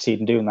finally succeed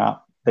in doing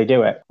that, they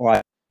do it.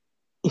 Right.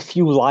 If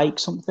you like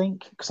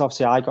something, because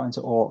obviously I got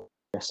into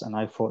orcs and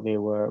I thought they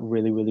were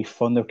really, really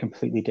fun. They're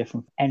completely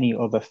different from any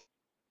other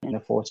in the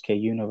 40K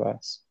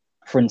universe.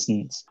 For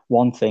instance,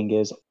 one thing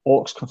is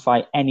orcs can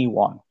fight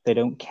anyone. They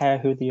don't care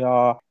who they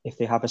are. If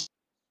they have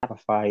a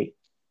fight,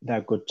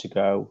 they're good to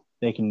go.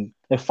 They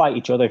fight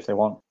each other if they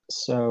want.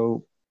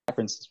 So,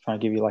 for instance, trying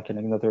to give you like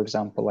another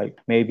example, like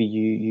maybe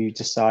you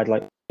decide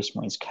like Space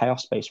Marines,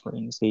 Chaos Space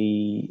Marines,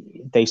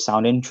 they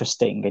sound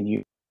interesting, and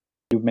you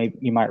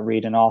might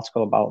read an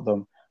article about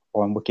them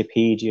or on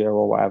Wikipedia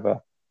or whatever,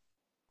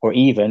 or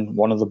even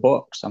one of the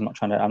books. I'm not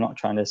trying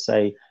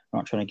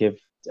to give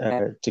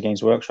to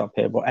Games Workshop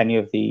here, but any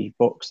of the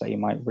books that you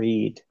might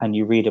read, and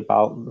you read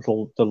about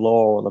the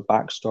lore or the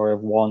backstory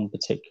of one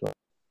particular,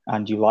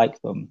 and you like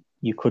them,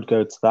 you could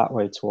go to that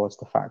way towards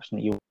the faction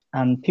that you.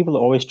 And people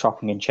are always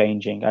chopping and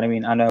changing. And I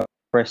mean, I know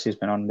Chris, who's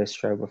been on this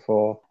show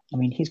before. I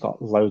mean, he's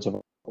got loads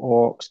of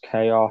orcs,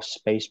 chaos,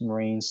 space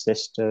marines,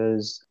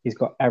 sisters. He's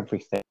got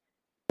everything.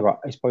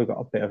 He's probably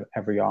got a bit of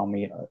every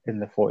army in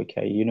the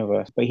 40K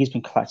universe, but he's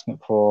been collecting it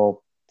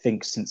for, I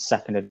think, since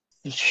second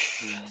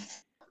edition.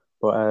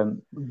 But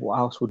what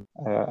else would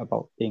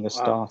about being a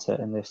starter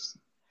in this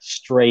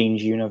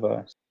strange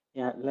universe?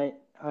 Yeah, like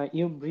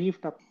you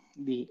briefed up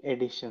the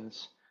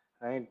editions,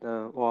 right?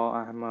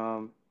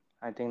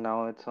 I think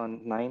now it's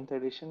on ninth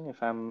edition.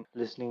 If I'm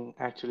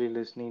actually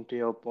listening to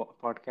your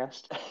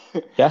podcast.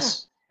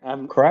 Yes,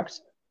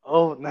 correct.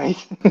 Oh,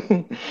 nice.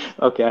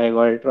 Okay, I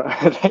got it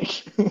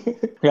right.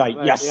 Yeah,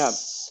 But,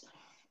 yes.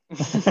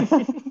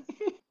 yeah.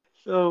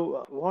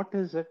 So, what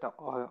is it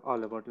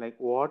all about? Like,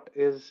 what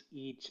is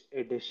each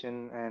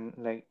edition, and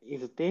like,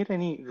 is there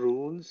any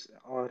rules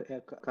or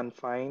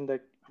confine that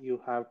you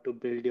have to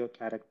build your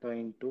character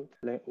into?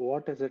 Like,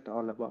 what is it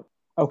all about?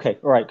 Okay,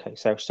 all right. Okay,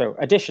 so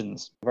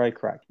editions, very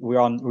correct. We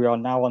are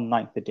now on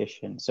ninth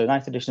edition. So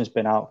ninth edition has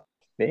been out.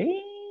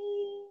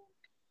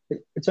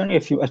 It's only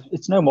a few.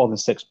 It's no more than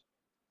 6.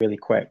 Really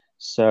quick.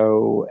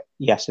 So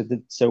yes.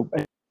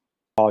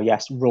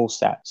 Rule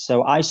set.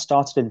 So I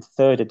started in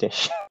third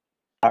edition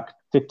back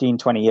 15,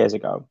 20 years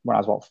ago when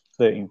I was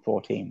 13,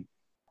 14.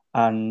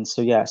 And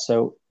so yeah.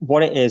 So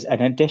what it is,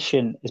 an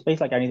edition is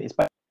basically like anything. It's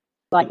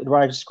like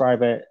when I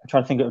describe it. I'm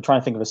trying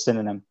to think of a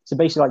synonym. So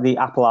basically, like the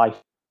Apple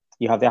iPhone.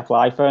 You have the Apple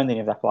iPhone, then you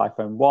have the Apple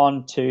iPhone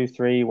 1, 2,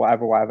 3,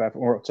 whatever.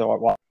 We're up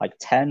to like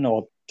 10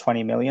 or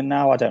 20 million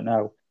now. I don't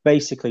know.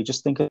 Basically,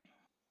 just think of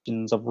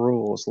of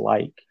rules,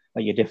 like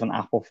your different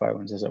Apple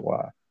phones, as it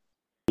were.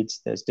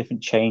 There's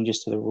different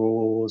changes to the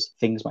rules.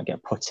 Things might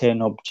get put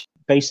in, or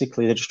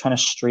basically they're just trying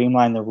to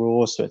streamline the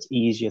rules so it's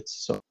easier to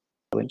sort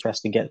of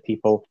interest and get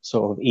people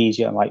sort of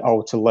easier and like,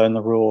 oh, to learn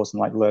the rules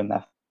and like learn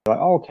that. Like,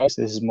 oh, okay,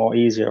 so this is more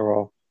easier,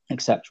 or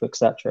etc.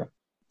 etc.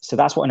 So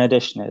that's what an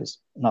edition is.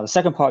 Now, the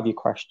second part of your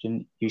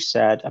question, you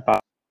said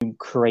about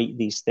create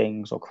these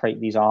things or create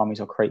these armies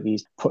or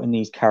put in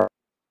these characters.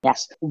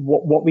 Yes.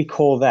 What we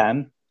call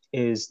them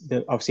is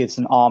obviously it's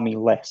an army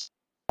list.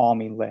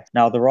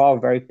 Now, there are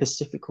very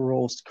specific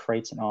rules to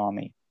create an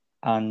army.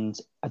 And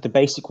the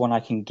basic one I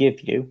can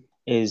give you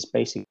is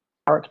basic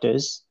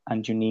characters,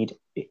 and you need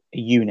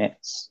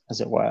units,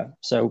 as it were.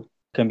 So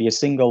it can be a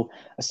single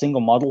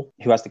model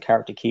who has the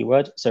character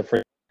keyword. So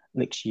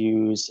let's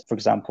use, for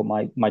example,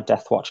 my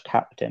Deathwatch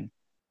captain,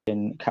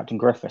 Captain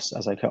Griffiths,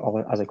 as I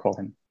call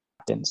him.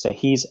 So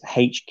he's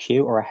HQ,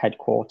 or a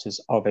headquarters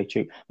of a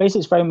troop. Basically,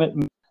 it's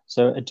very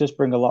so it does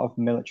bring a lot of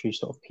military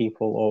sort of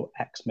people or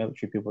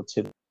ex-military people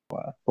to the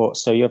war. But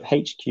so you have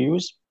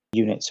HQs,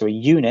 units. So a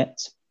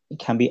unit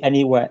can be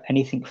anywhere,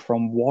 anything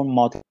from one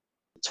model,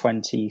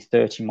 20,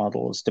 30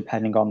 models,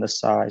 depending on the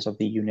size of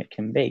the unit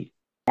can be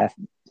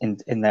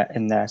in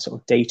their sort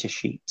of data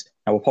sheet.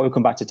 Now, we'll probably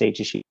come back to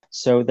data sheet.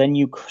 So then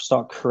you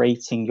start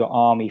creating your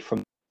army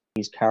from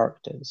these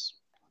characters.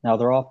 Now,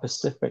 there are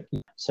specific.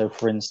 So,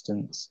 for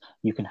instance,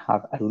 you can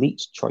have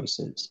elite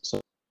choices.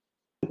 So,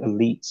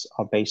 elites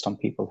are based on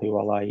people who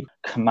are like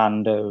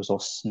commandos or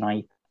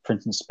snipers. For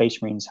instance,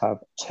 Space Marines have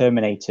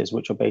Terminators,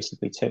 which are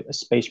basically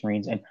Space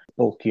Marines in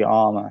bulky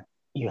armor.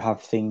 You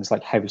have things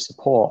like heavy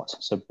support,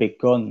 so big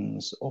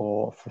guns,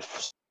 or for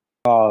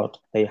guard,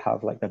 they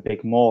have like the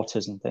big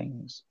mortars and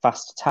things.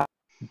 Fast attack,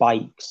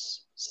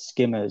 bikes,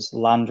 skimmers,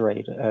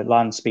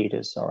 land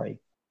speeders,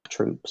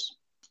 troops.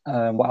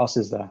 What else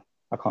is there?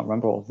 I can't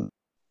remember all of them.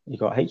 You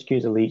got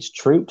HQs, elites,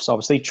 troops,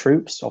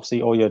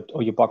 obviously all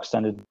your box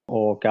standard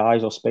or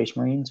guys or Space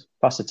Marines,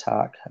 fast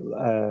attack,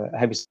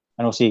 heavy,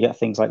 and also you get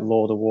things like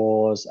Lord of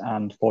Wars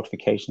and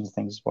fortifications and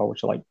things as well,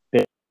 which are like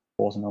big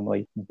wars, and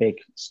normally big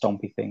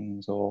stompy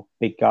things or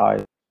big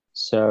guys,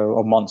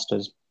 or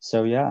monsters.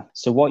 So yeah.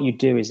 So what you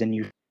do is then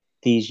you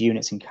these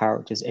units and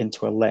characters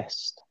into a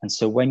list. And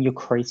so when you're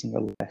creating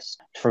a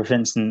list, for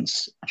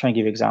instance, I'm trying to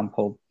give you an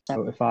example.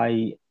 So if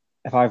I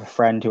have a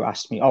friend who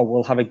asks me, oh,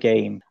 we'll have a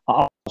game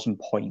at 1,000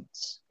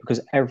 points, because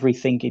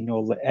everything in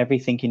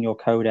your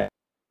codex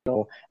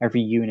or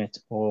every unit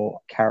or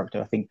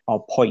character, I think,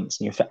 are points,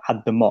 and you have to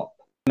add them up.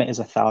 It is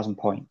 1,000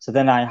 points. So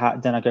then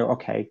I go,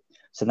 okay.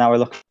 So now I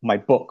look at my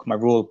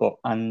rule book,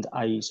 and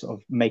I sort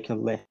of make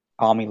a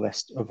army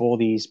list of all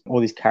these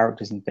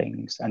characters and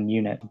things and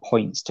unit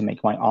points to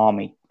make my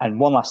army. And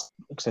one last,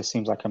 because it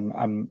seems like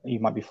you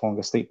might be falling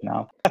asleep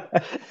now.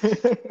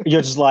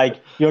 you're just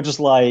like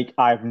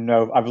I've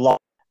lost.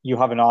 You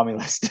have an army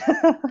list.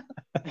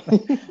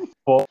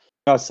 But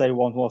I'll say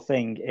one more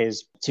thing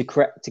is to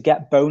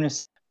get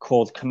bonus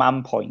called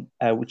command point,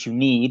 which you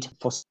need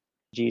for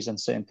strategies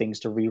and certain things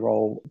to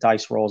re-roll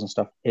dice rolls and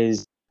stuff,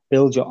 is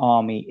build your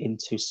army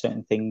into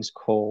certain things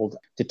called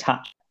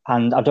detach.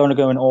 And I don't want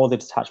to go in all the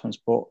detachments,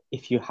 but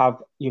if your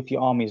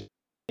army is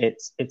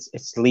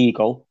it's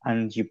legal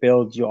and you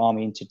build your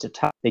army into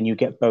detach, then you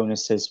get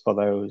bonuses for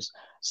those.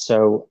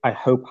 So I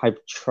hope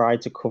I've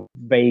tried to cover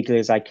vaguely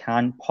as I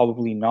can.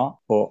 Probably not,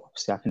 but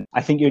obviously I can.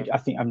 I think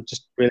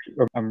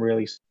I'm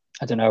really.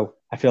 I don't know.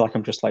 I feel like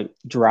I'm just like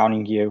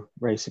drowning you,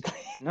 basically.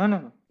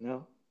 No.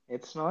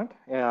 It's not.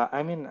 Yeah,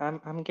 I mean,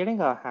 I'm getting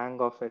a hang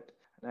of it.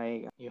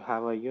 Like, you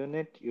have a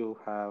unit, you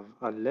have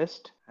a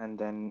list, and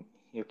then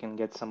you can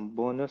get some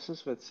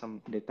bonuses with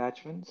some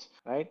detachments,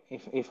 right?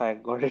 If I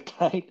got it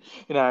right,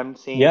 I'm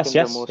saying it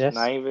in the most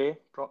naive way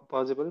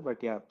possible,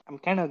 but yeah, I'm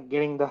kind of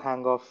getting the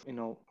hang of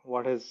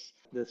what is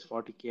this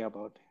 40K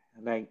about.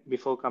 Like,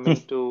 before coming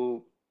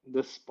to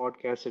this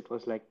podcast, it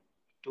was like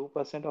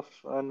 2% of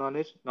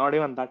knowledge, not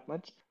even that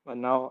much, but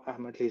now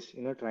I'm at least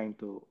trying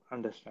to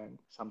understand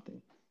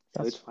something.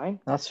 So it's fine.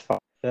 That's fine.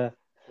 Yeah.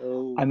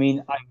 So, I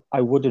mean,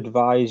 I would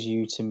advise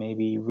you to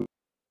maybe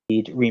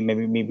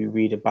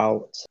read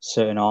about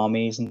certain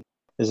armies, and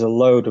there's a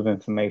load of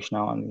information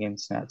out on the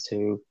internet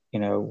to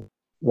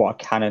what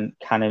canon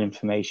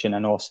information,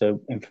 and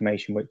also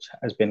information which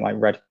has been like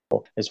read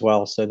as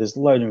well. So there's a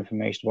load of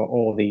information about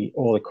all the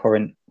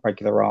current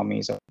regular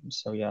armies.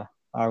 So yeah,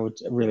 I would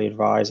really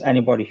advise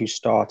anybody who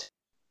starts,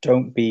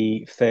 don't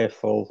be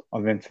fearful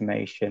of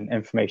information.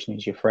 Information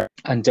is your friend,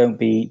 and don't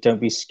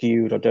be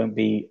skewed, or don't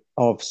be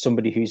of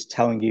somebody who's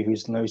telling you who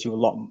knows you a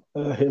lot,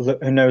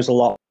 who knows a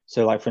lot.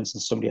 So, like, for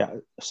instance,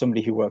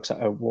 somebody who works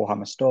at a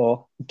Warhammer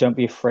store, don't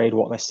be afraid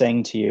what they're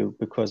saying to you,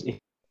 because it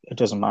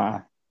doesn't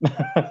matter.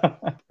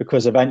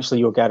 Because eventually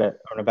you'll get it,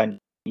 or eventually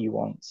you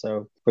want.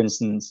 So, for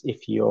instance,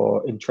 if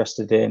you're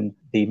interested in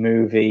the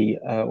movie,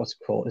 what's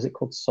it called? Is it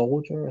called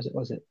Soldier?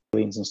 Was it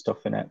aliens and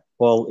stuff in it?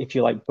 Well, if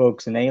you like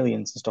bugs and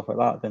aliens and stuff like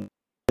that, then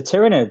the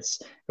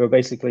Tyranids, who are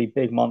basically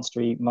big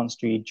monstery,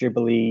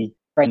 dribbly,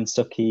 brain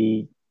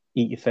sucky,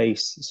 eat your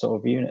face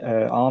sort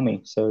of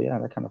army. So yeah,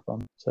 they're kind of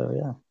fun. So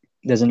yeah,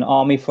 there's an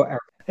army for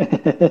everything.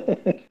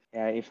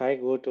 Yeah, if I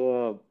go to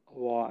a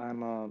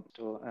Warhammer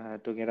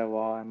to get a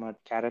Warhammer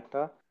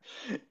character,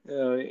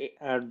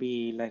 I'd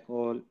be like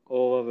all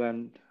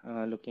overwhelmed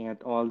looking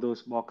at all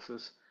those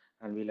boxes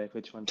and be like,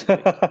 which one to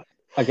pick.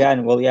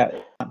 Again, well, yeah,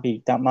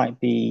 that might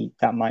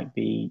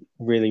be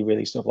really,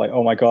 really stuff like,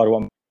 oh my God,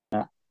 what am I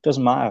looking at?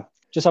 Doesn't matter.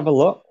 Just have a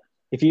look.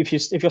 If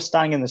you're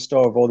standing in the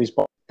store of all these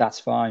boxes, that's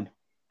fine.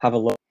 Have a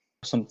look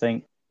for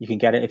something. You can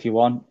get it if you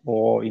want,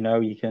 or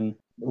you can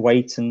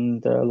wait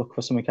and look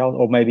for something else,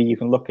 or maybe you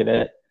can look at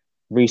it,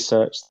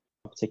 research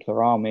a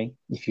particular army.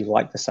 If you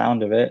like the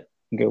sound of it,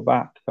 and go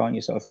back, can't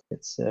you? Sort of,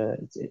 it's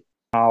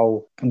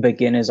how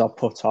beginners are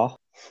put off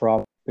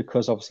from,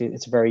 because obviously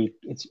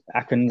it's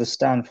I can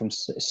understand from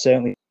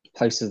certainly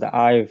places that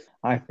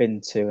I've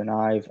been to, and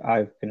I've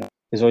been,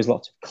 there's always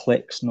lots of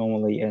cliques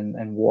normally in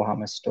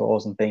Warhammer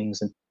stores and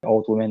things, and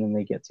old women, and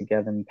they get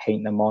together and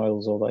paint their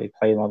models, or they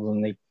play models,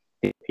 and they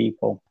beat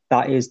people.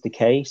 That is the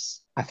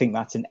case. I think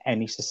that's in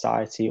any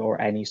society or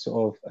any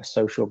sort of a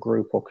social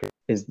group, or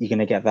is you're going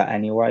to get that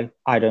anyway.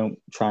 I don't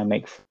try and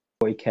make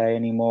 40k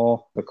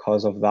anymore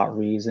because of that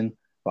reason,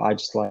 but I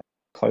just like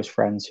close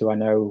friends who I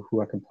know,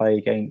 who I can play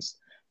against,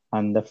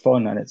 and they're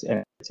fun, and it's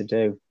to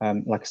do.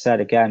 Like I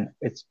said, again,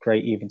 it's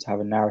great even to have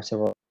a narrative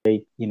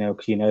already,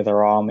 because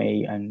their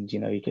army, and you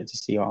get to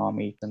see your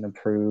army and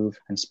improve,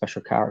 and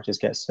special characters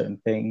get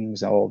certain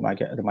things, or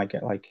they might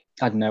get like,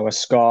 I don't know, a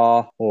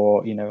scar,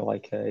 or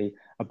like a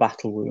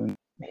battle wound,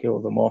 heal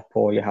them up,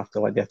 or they have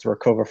to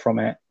recover from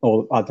it,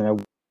 or I don't know,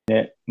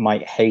 unit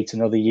might hate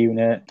another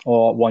unit,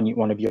 or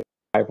one of your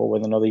rival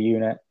with another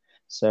unit.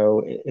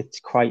 So it's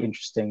quite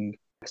interesting.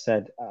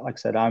 Like I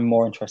said, I'm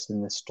more interested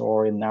in the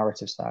story and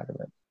narrative side of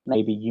it.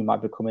 Maybe you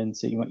might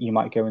you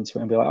might go into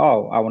it and be like,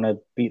 oh, I want to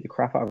beat the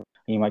crap out of it.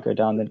 And you might go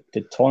down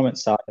the tournament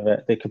side of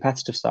it, the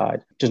competitive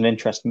side. It doesn't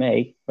interest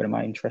me, but it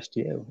might interest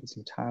you. It's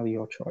entirely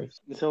your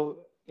choice. So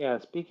yeah,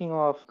 speaking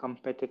of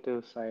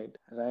competitive side,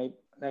 right?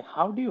 Like,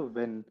 how do you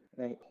win?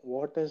 Like,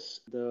 what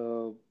is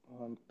the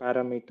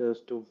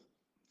parameters to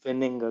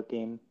winning a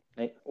game?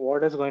 Like,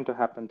 what is going to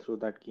happen through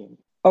that game?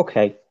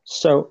 Okay,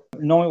 so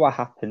normally what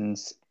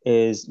happens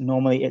is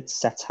normally it's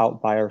set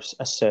out by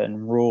a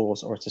certain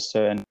rules, or it's a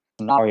certain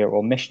scenario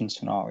or mission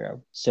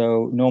scenario.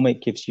 So normally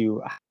it gives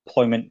you a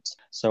deployment.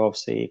 So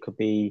obviously it could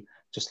be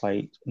just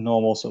like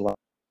normal, so like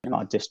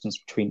amount of distance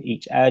between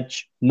each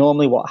edge.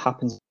 Normally what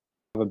happens is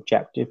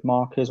objective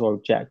markers or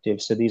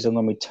objectives. So these are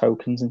normally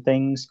tokens and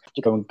things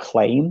to go and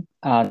claim,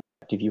 and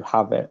if you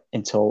have it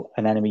until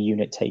an enemy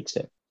unit takes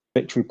it.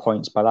 Victory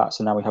points by that.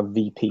 So now we have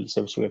VP.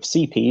 So we have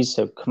CPs,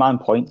 so command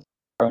points,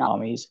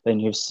 armies. Then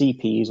you have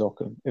CPs, or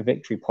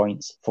victory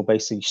points, for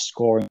basically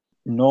scoring.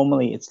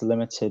 Normally it's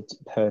limited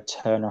per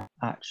turn or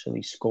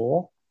actually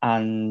score.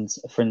 And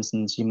for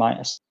instance, you might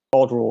have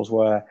odd rules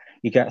where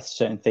you get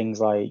certain things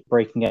like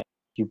breaking it.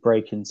 You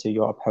break into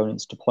your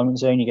opponent's deployment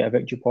zone, you get a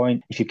victory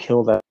point. If you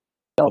kill their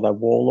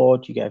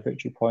warlord, you get a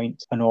victory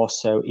point. And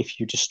also, if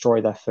you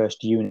destroy their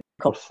first unit,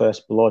 called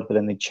First Blood, but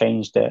then they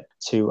changed it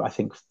to, I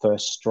think,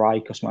 First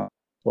Strike or something.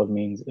 Blood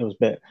means it was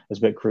a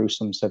bit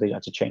gruesome, so they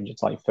had to change it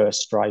to like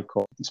First Strike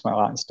or something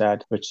like that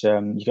instead, which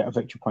you get a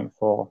victory point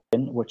for,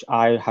 which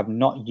I have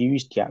not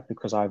used yet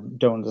because I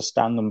don't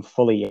understand them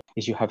fully yet.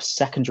 Is you have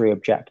secondary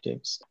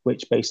objectives,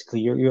 which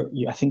basically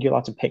I think you're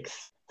allowed to pick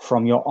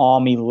from your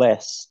army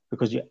list,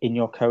 because you're in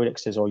your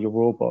codexes or your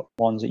rulebook,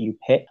 ones that you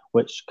pick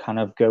which kind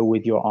of go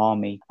with your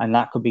army, and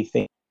that could be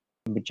things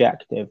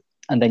objective.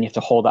 And then you have to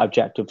hold that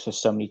objective for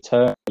so many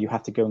turns. You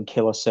have to go and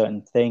kill a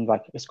certain thing,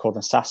 like it's called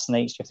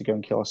assassinates. You have to go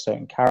and kill a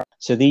certain character.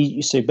 So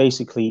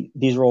basically,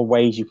 these are all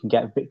ways you can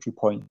get a victory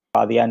point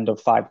by the end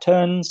of 5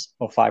 turns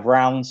or 5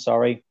 rounds.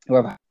 Sorry,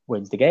 whoever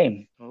wins the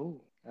game.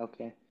 Oh,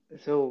 okay.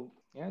 So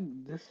yeah,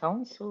 this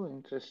sounds so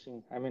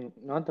interesting. I mean,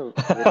 not the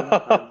winning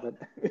part, but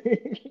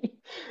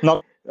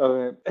Not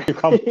uh, too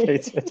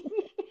complicated.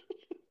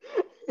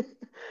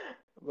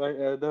 but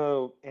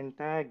the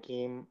entire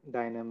game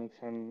dynamics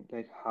and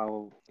like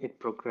how it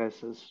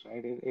progresses,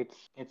 right?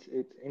 It's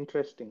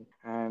interesting,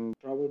 and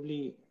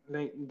probably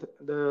like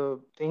the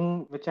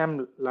thing which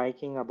I'm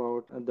liking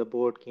about the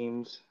board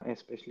games,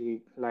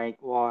 especially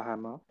like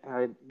Warhammer.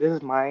 This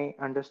is my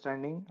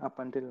understanding up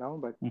until now,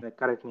 but like,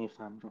 correct me if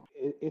I'm wrong.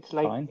 It's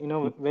like, Fine.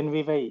 when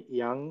we were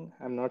young.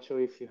 I'm not sure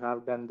if you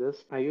have done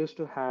this. I used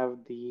to have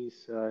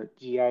these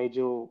GI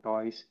Joe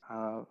toys,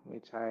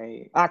 which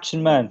I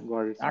Action Man.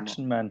 got it somehow.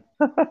 Action Man.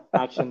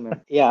 Action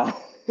Man. Yeah.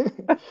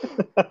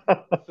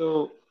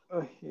 So,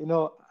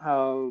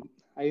 how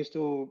I used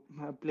to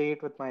play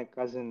it with my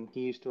cousin.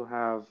 He used to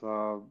have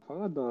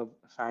forgot the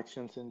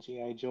factions in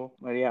GI Joe,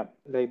 but yeah,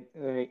 like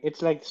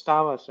it's like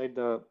Star Wars, right?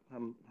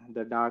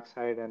 The dark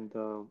side and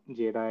the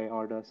Jedi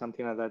Order,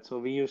 something like that. So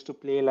we used to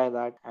play like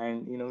that,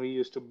 and we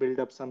used to build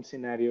up some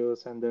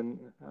scenarios, and then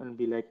and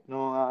be like,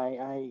 no,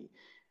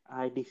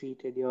 I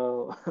defeated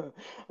your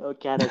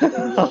character.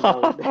 You're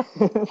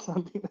now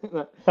something like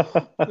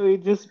that. So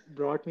it just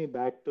brought me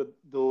back to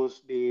those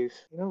days.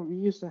 We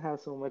used to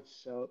have so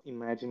much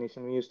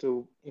imagination. We used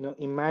to,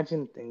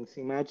 imagine things,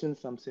 imagine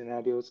some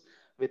scenarios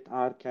with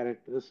our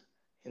characters.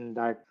 in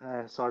that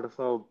sort of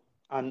a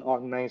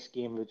unorganized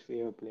game which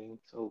we are playing.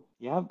 So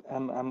yeah,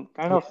 I'm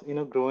kind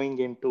of growing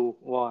into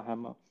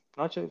Warhammer.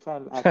 Not sure if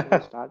I'll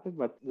actually start it,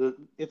 but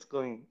it's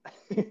going.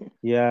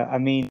 Yeah, I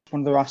mean,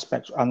 one of the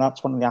aspects, and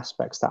that's one of the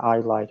aspects that I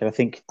like. And I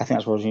think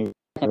that's what you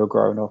were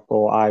growing up,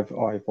 or I've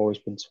always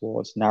been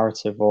towards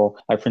narrative, or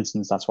like for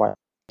instance, that's why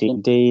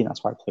D&D,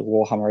 that's why I play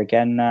Warhammer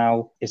again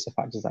now. Is the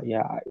fact is that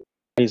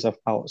it's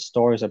about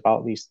stories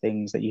about these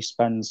things that you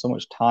spend so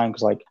much time,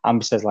 because like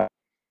Amber says, like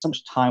so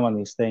much time on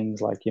these things.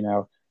 Like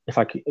if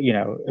I could,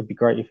 it'd be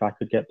great if I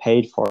could get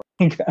paid for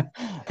it.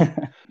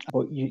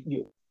 But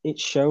it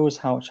shows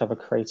how much of a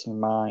creating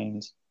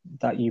mind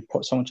that you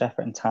put so much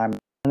effort and time.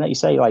 And like you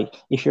say, like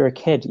if you're a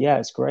kid, yeah,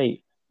 it's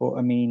great. But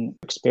I mean,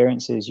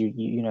 experiences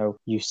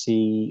you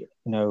see,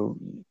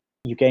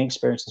 you gain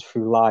experiences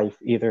through life,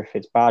 either if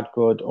it's bad,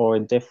 good, or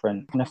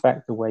indifferent, can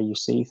affect the way you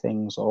see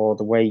things or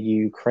the way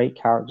you create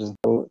characters.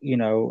 So,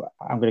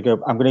 I'm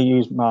gonna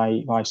use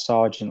my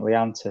Sergeant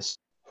Leantis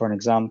for an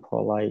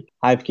example. Like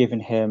I've given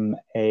him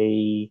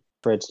a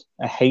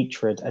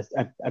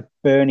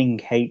burning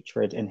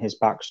hatred in his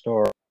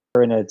backstory.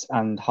 Tyranids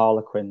and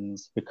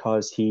Harlequins,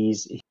 because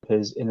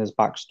in his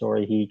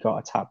backstory he got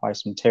attacked by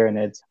some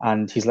Tyranids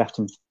and he's left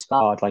him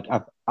scarred. Like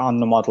on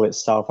the model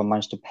itself, I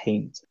managed to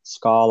paint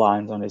scar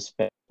lines on his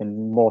face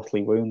and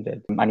mortally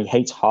wounded. And he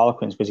hates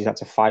Harlequins because he's had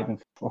to fight them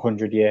for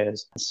 100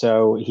 years.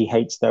 So he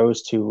hates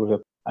those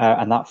two.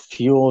 And that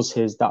fuels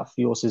his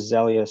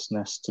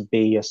zealousness to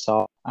be a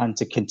Sark and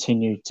to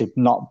continue to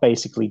not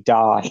basically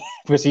die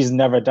because he's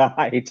never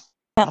died.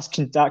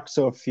 That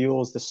sort of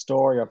fuels the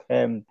story of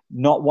him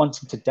not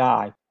wanting to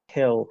die,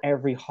 kill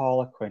every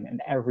Harlequin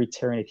and every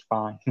Tyranid he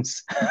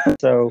finds.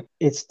 So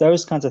it's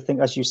those kinds of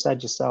things, as you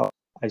said yourself,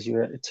 as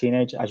you're a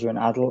teenager, as you're an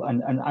adult,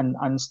 and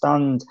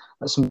understand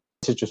that some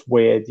is just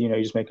weird, you're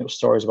just making up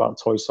stories about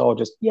toy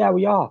soldiers. Yeah,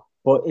 we are.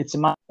 But it's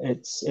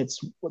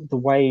the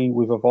way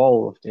we've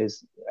evolved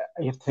is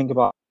you have to think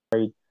about a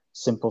very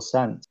simple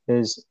sense.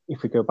 Is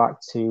if we go back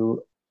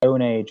to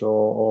Stone Age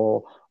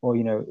or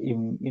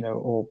even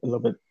or a little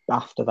bit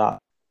after that,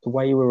 the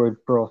way we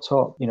were brought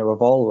up,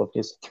 evolved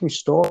is through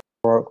stories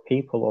of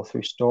people or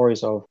through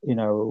stories of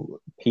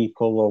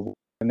people or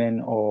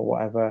women or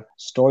whatever,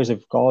 stories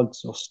of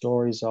gods or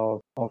stories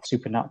of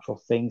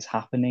supernatural things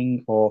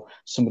happening or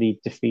somebody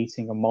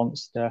defeating a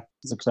monster.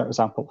 As an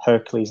example,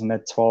 Hercules and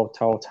their 12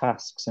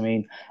 tasks. I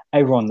mean,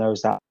 everyone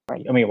knows that.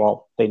 Right? I mean,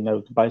 well, they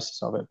know the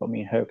basis of it, but I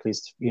mean,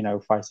 Hercules,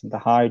 fighting the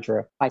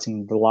Hydra,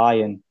 fighting the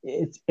lion.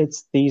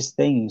 It's these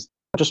things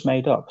just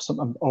made up.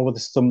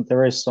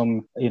 There is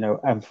some,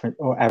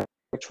 or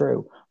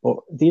true, but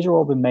these are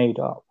all been made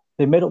up.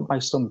 They're made up by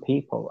some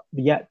people,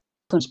 yet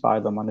by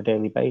them on a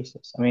daily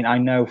basis. I mean, I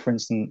know, for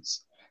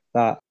instance,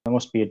 that there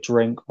must be a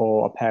drink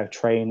or a pair of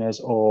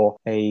trainers or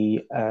a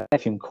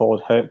anything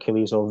called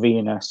Hercules or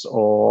Venus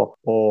or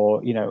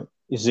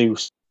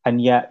Zeus,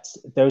 and yet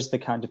those are the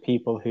kind of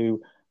people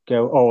who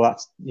go, oh,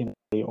 that's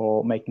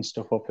or making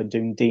stuff up and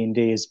doing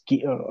D&D is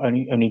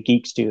only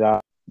geeks do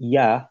that.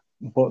 Yeah,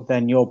 but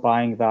then you're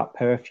buying that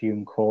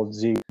perfume called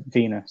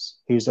Venus.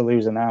 Who's the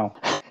loser now?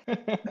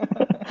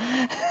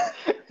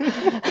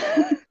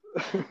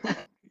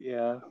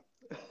 Yeah.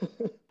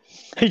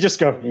 You just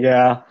go,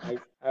 yeah.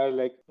 I was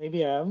like,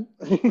 maybe I am.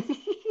 Maybe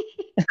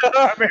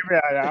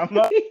I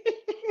am.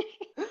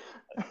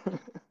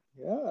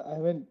 Yeah, I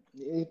mean,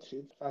 it's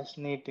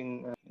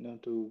fascinating,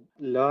 to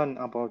learn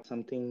about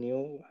something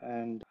new.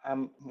 And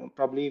I'm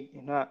probably,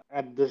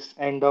 at this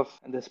end of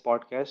this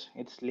podcast,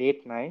 it's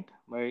late night.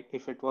 But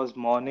if it was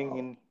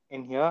morning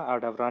in here, I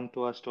would have run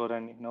to a store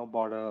and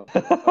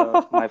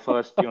bought my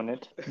first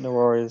unit. No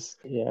worries.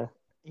 Yeah.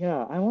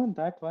 Yeah, I want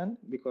that one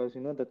because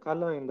the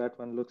color in that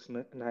one looks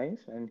nice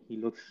and he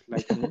looks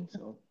like me.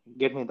 So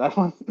get me that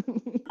one.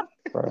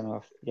 Fair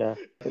enough. Yeah.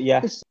 But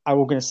yes, I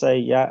was going to say,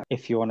 yeah,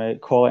 if you want to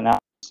call it now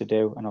to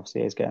do, and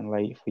obviously it's getting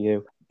late for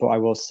you, but I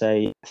will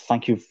say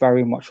thank you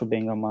very much for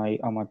being on my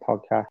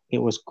podcast. It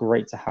was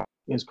great to have.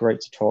 It was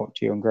great to talk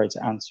to you and great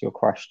to answer your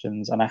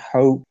questions. And I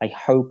hope I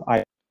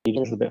a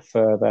little bit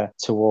further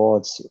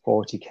towards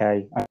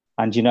 40k.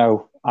 And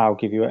I'll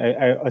give you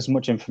as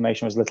much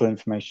information, as little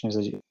information as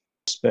you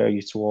spur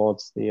you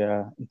towards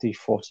the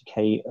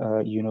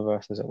 40k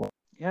universe, as it were.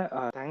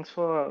 Yeah, thanks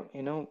for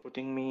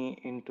putting me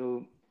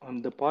into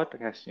the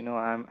podcast.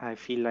 I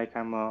feel like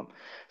I'm a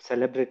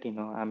celebrity.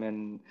 I'm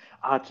an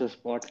Archer's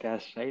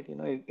podcast, right?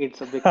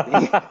 It's a big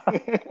thing.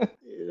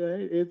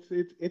 Right?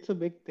 It's a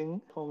big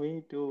thing for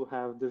me to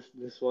have this.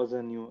 This was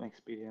a new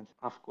experience.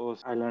 Of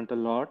course, I learned a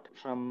lot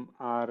from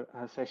our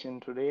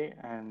session today,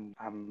 and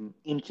I'm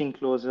inching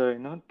closer,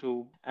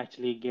 to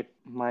actually get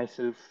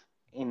myself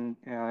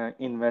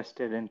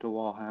invested into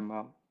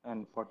Warhammer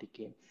and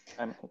 40k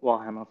and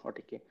Warhammer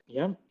 40k.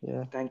 Yeah.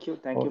 Yeah. Thank you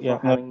Yeah,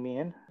 for having me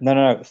in.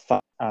 No.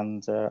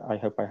 And I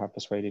hope I have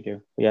persuaded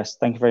you. But yes,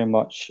 thank you very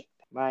much.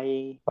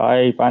 Bye.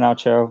 Bye now,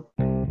 Cho.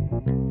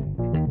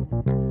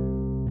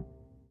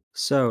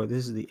 So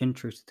this is the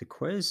intro to the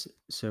quiz.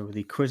 So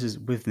the quiz is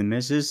with the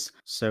Mrs.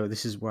 So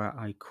this is where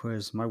I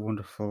quiz my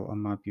wonderful and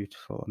my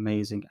beautiful,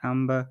 amazing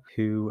Amber,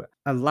 who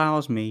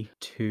allows me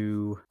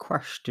to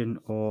question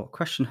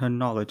her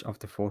knowledge of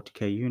the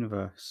 40k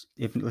universe.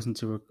 If you haven't listened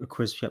to a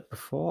quiz yet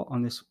before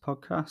on this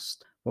podcast,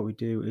 what we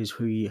do is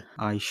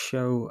I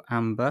show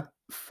Amber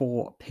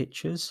 4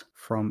 pictures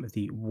from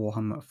the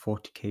Warhammer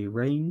 40k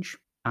range.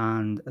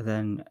 And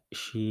then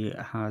she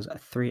has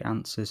 3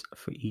 answers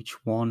for each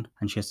one,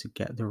 and she has to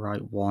get the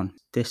right one.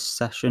 This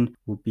session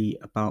will be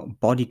about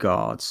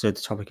bodyguards, so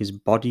the topic is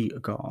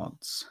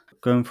bodyguards.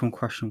 Going from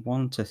question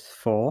 1 to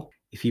 4,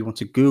 if you want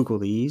to Google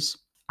these,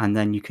 and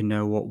then you can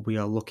know what we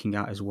are looking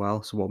at as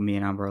well, so what me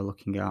and Amber are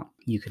looking at,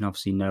 you can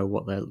obviously know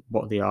what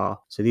they are.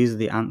 So these are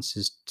the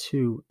answers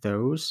to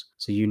those,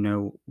 so you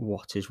know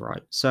what is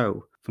right.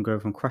 So from going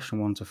from question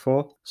 1 to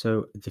 4,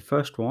 so the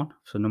first one,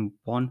 so number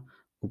 1,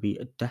 will be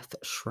a Death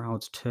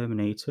Shroud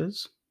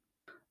Terminators.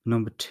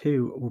 Number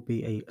 2 will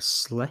be a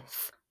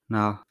Slith.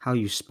 Now, how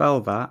you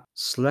spell that,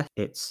 Slith,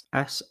 it's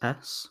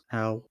SSLYTH.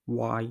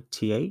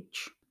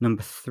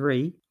 Number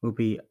 3 will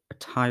be a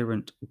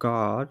Tyrant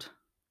Guard.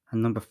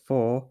 And number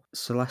 4,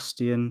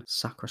 Celestian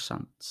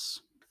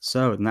Sacrosancts.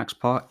 So, the next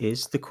part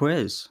is the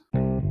quiz.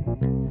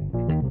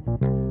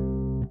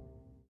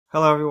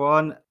 Hello,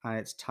 everyone, and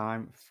it's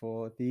time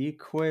for the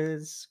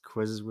quiz.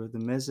 Quizzes with the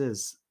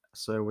Mrs.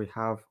 So we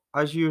have,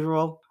 as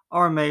usual,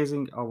 our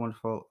amazing, our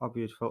wonderful, our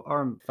beautiful,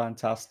 our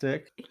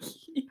fantastic.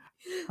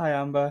 Hi,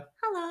 Amber.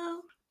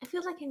 Hello. I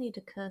feel like I need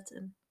a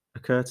curtain. A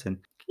curtain.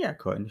 Yeah,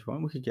 curtain if you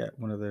want. We could get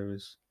one of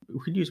those. We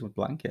could use a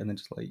blanket and then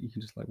you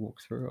can just walk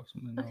through or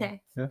something.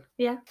 Okay. Yeah.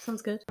 Yeah,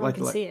 sounds good. I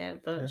can see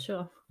it, but yeah.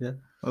 sure. Yeah.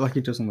 Like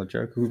he does on the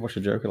Joker. We watched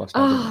the Joker last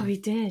night. Oh, we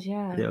did,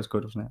 yeah. Yeah, it was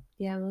good, wasn't it?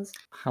 Yeah, it was.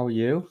 How are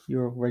you?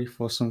 You're ready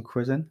for some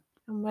quizzing?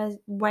 I'm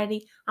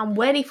ready. I'm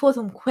ready for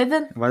some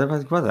quizzing. Ready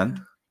for quizzing?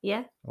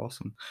 Yeah.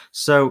 Awesome.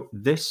 So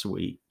this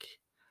week,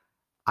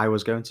 I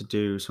was going to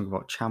do something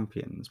about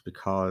champions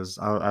because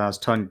I was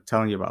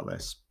telling you about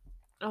this.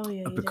 Oh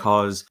yeah.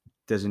 Because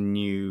there's a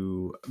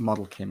new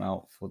model came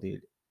out for the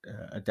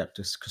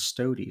Adeptus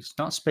Custodes,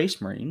 not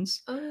Space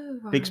Marines. Oh,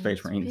 right. Big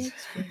Space Marines,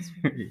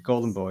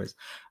 Golden Boys,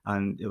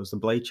 and it was the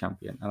Blade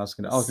Champion. And I was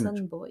gonna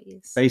Sun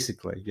Boys.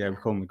 Basically, yeah, we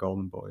call them the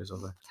Golden Boys, or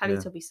the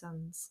Teletubby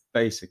Sons.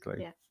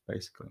 Basically.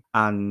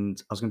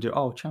 And I was gonna do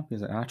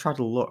champions, and I tried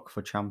to look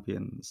for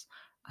champions.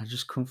 I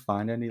just couldn't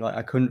find any.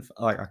 I could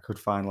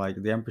find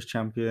the Empress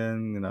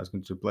Champion, and I was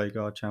going to do Blade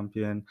Guard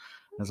Champion. And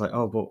I was like,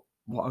 oh, but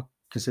what are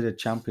considered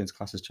champions,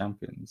 class as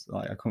champions?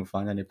 I couldn't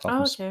find any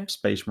apart from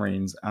Space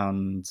Marines,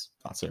 and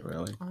that's it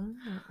really.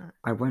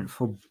 I went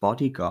for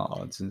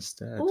bodyguards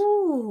instead.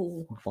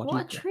 Ooh,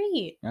 what a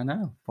treat! I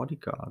know,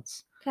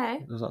 bodyguards.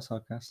 Okay. Is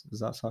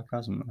that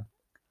sarcasm?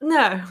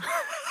 No,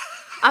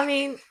 I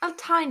mean a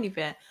tiny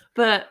bit,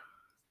 but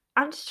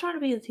I'm just trying to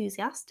be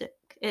enthusiastic.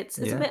 It's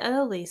a bit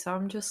early, so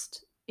I'm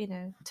just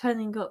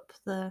turning up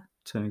the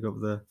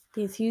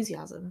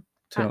enthusiasm.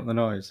 Turn up the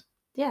noise.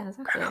 Yeah,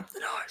 exactly. Turn up the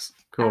noise.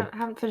 Cool. I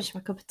haven't finished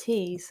my cup of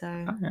tea, so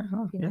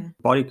yeah.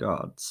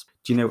 Bodyguards.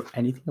 Do you know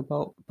anything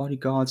about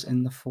bodyguards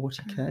in the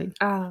 40k?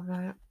 Oh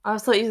right. I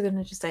thought you were going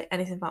to just say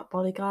anything about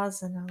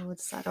bodyguards, and I would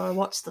decide. I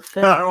watched the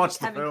film. I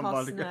watched the Kevin film Costner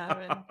Bodyguard.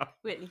 and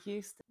Whitney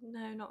Houston.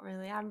 No, not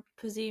really. I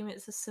presume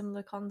it's a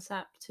similar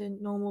concept to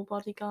normal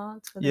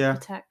bodyguards, where they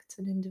protect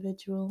an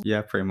individual.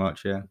 Yeah, pretty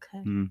much. Yeah.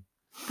 Okay.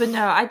 But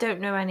no, I don't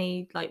know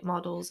any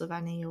models of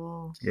any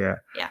or. Yeah.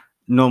 Yeah.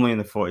 Normally in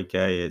the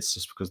 40k, it's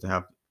just because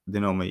they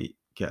normally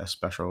get a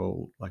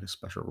special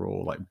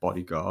rule like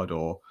bodyguard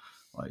or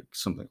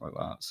something like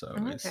that. So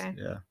it's, yeah,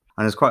 and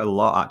there's quite a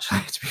lot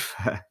actually. To be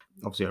fair,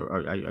 obviously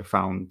I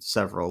found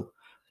several,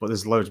 but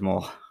there's loads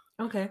more.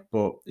 Okay.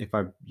 But if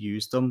I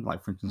use them,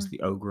 like for instance, the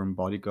Ogren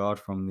bodyguard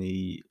from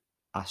the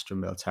Astra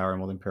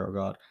Militarum or the Imperial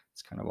Guard,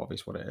 it's kind of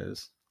obvious what it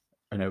is.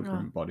 An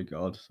Ogren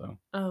bodyguard. So.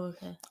 Oh,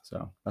 okay.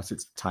 So that's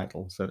its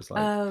title. So it's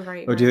like. Oh,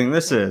 right. What do you think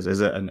this is?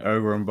 Is it an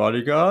Ogren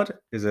bodyguard?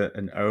 Is it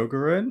an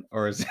Ogren?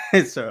 Or is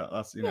it so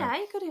that's Yeah,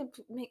 you could have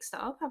mixed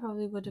that up. I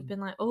probably would have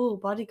been like, oh,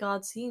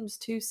 bodyguard seems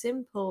too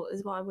simple,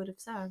 is what I would have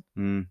said.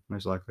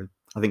 Most likely.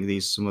 I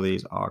think some of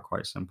these are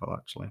quite simple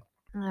actually.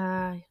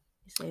 You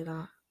say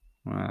that.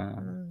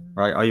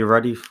 Right, are you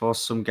ready for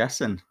some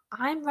guessing?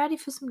 I'm ready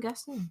for some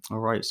guessing. All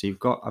right, so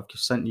I've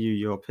just sent you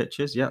your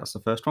pictures. Yeah, that's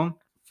the first one.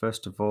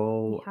 First of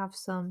all, we have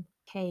some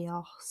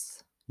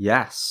chaos.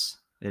 Yes,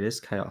 it is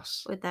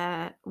chaos. With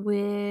their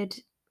weird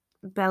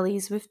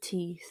bellies with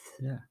teeth.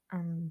 Yeah.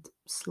 And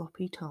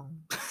sloppy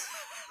tongues.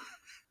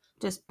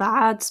 Just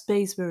bad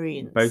Space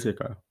Marines.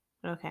 Basically.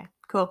 Okay,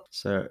 cool.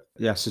 So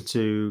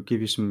to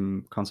give you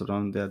some concept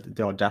on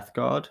they are Death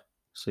Guard.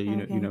 So you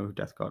know who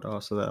Death Guard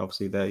are. So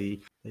obviously they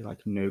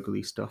like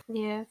Nogly stuff.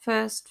 Yeah,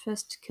 first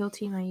kill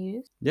team I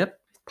used. Yep.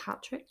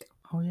 Patrick.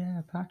 Oh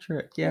yeah,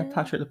 Patrick. Yeah,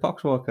 Patrick the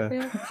Poxwalker.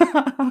 Yeah.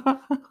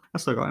 I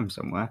still got him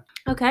somewhere.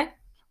 Okay.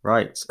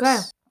 Right. Go.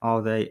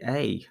 Are they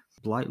A,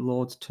 Blight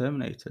Lords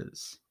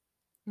Terminators?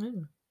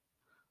 Mm.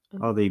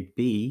 Are they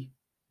B,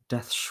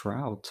 Death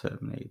Shroud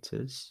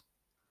Terminators?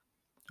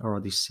 Or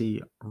are they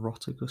C,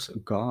 Rotigus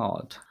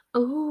Guard?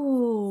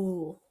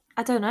 Ooh,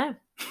 I don't know.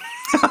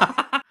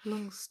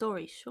 Long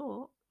story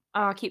short.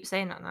 Oh, I keep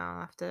saying that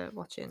now after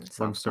watching.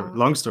 Long story short.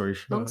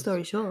 Long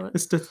story short.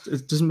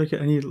 It doesn't make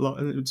it any it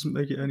doesn't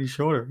make it any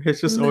shorter.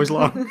 It's just always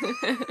long.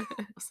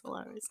 That's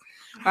hilarious.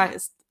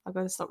 Right, I've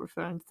got to stop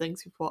referring to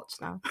things we've watched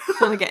now. I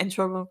don't want to get in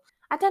trouble.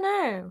 I don't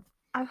know.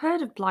 I've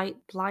heard of Blight.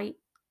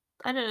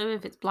 I don't know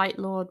if it's Blight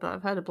Lord, but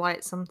I've heard of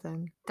Blight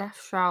something. Death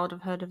Shroud,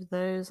 I've heard of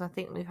those. I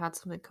think we've had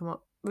something come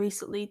up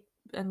recently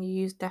and you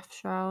used Death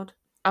Shroud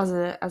as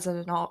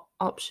an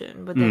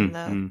option within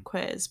the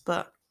quiz,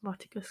 but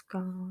Roticus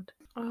Guard.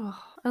 Oh,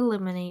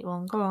 eliminate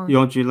one. Go on. You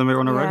want to eliminate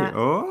one already? Yeah.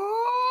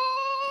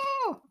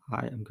 Oh,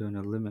 I am going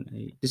to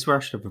eliminate. This is where I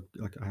should have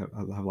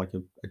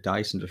a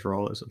dice and just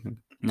roll it or something.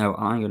 No,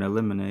 I'm going to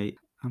eliminate.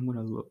 I'm going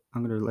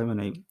to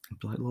eliminate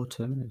Blight Lord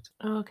Terminator.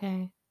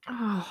 Okay.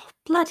 Oh,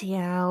 bloody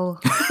hell.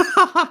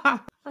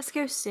 Let's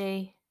go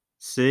C.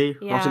 C?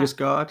 Yeah. Roticus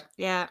Guard?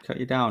 Yeah. Cut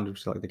you down,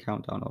 just like the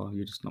countdown, or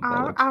you're just not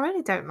bothered? I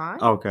really don't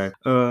mind. Okay.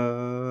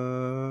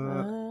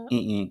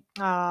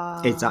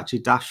 It's actually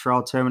Death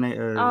Shroud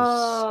Terminators.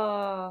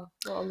 Oh,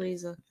 what a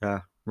loser.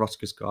 Yeah,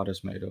 Roticus Guard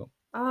is made up.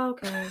 Oh,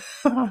 okay.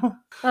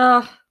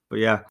 But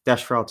yeah,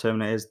 Death Shroud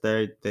Terminators,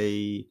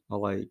 they are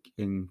like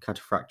in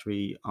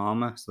cataphractory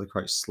armor, so they're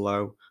quite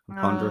slow and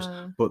ponderous.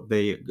 But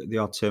they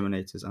are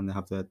Terminators, and they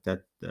have the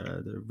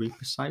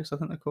Reaper Scythes, I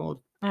think they're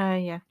called.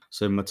 Yeah.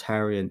 So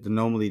Mortarion,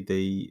 normally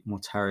the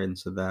Mortarion,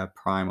 so their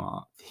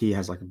Primarch, he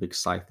has like a big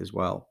scythe as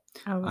well.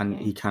 Oh, okay. And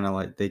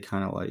they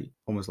kind of like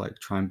almost like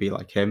try and be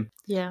like him.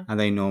 Yeah. And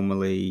they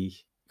normally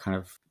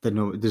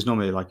there's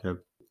normally like a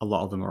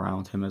lot of them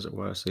around him, as it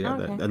were. So yeah,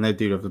 okay. And they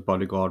do have the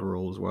bodyguard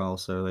rule as well,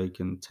 so they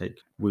can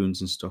take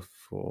wounds and stuff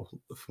for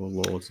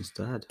lords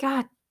instead.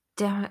 God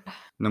damn it.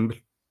 Number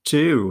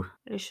 2.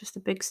 It's just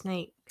a big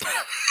snake.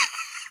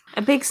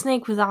 A big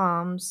snake with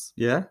arms.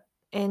 Yeah.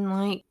 In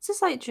like, is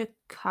this like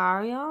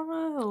Drukhari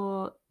armor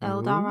or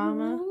Eldar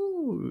armor?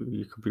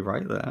 You could be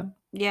right there.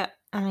 Yeah,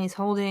 and he's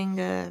holding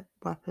a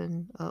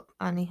weapon up,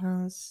 and he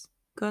has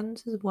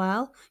guns as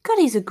well. God,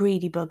 he's a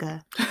greedy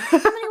bugger. How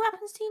many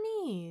weapons do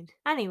you need?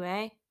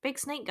 Anyway, big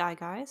snake guy,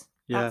 guys.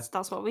 Yeah.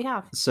 That's what we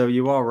have. So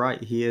you are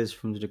right. He is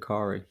from the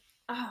Drukhari.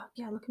 Oh,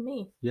 yeah, look at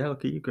me. Yeah,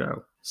 look at you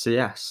go. So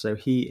yes, so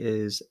he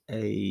is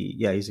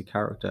he's a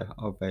character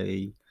of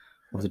the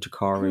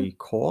Drukhari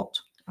court.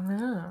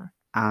 Ah.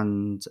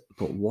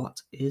 But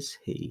what is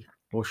he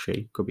or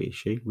she? Could be a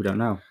she. We don't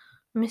know.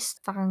 Miss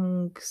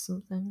Fang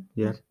something.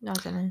 Yeah. I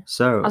don't know.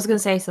 So I was going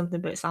to say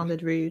something, but it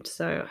sounded rude,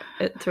 so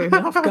it threw me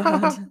off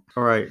guard.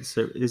 All right.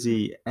 So is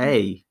he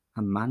A,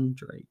 a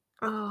Mandrake?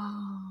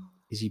 Oh.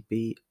 Is he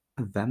B,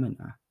 a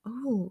Vemina?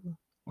 Oh.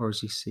 Or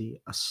is he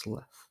C, a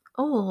Slith?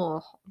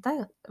 Oh,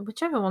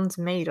 whichever one's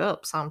made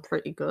up sound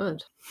pretty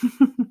good.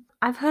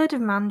 I've heard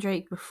of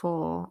Mandrake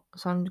before,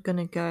 so I'm going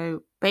to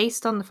go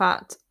based on the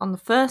fact on the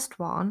first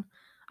one,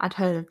 I'd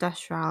heard of Death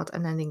Shroud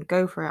and then didn't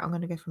go for it. I'm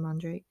going to go for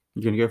Mandrake.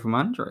 You're going to go for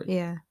Mandrake?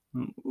 Yeah.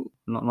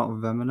 Not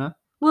Vemina?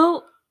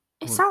 Well,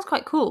 it sounds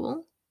quite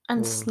cool.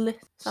 And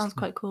Slith sounds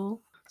quite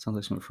cool. Sounds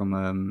like something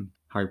from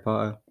Harry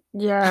Potter.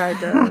 Yeah,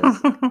 it does.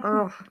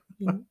 Oh,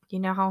 you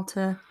know how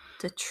to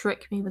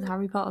trick me with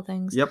Harry Potter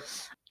things. Yep.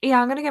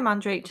 Yeah, I'm going to go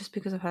Mandrake just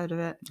because I've heard of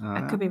it.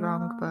 I could be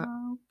wrong, but...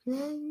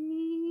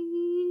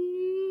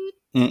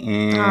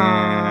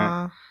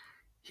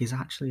 He's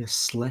actually a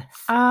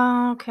Slith.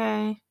 Oh,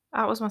 okay.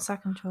 That was my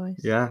second choice.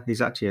 Yeah,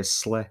 he's actually a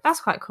Slith. That's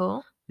quite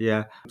cool.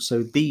 Yeah.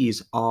 So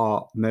these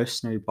are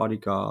mercenary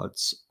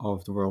bodyguards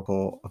of the Royal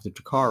Court of the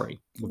Drukhari,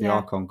 or the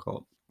Archon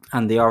Court.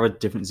 And they are a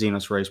different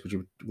Xenos race, which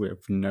we have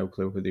no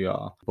clue who they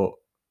are. But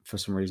for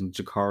some reason,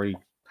 Drukhari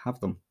have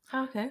them.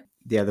 Okay.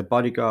 Yeah, the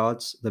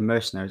bodyguards, the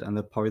mercenaries, and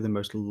they're probably the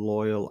most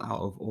loyal out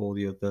of all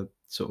the other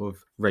sort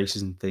of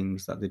races and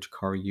things that the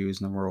Drukhari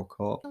use in the Royal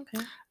Court.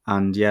 Okay.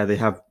 And yeah, they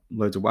have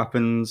loads of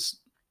weapons.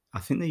 I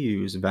think they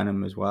use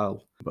venom as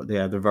well. But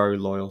yeah, they're very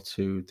loyal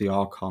to the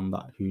Archon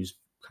who's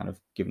kind of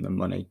giving them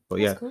money. But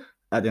that's cool.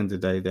 At the end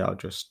of the day, they are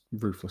just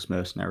ruthless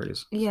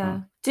mercenaries.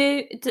 Yeah.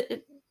 So.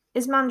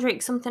 Is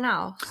Mandrake something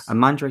else? A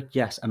Mandrake,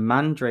 yes. A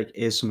Mandrake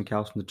is something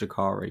else from the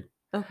Drukhari.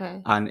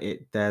 Okay. And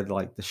they're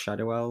like the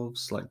shadow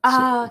elves, like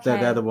okay.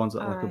 they're the ones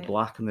that are like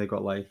black, and they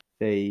got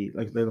they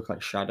look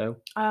like shadow.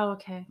 Oh,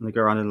 okay. And they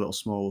go around in little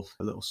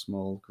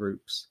small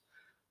groups.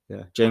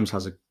 Yeah, James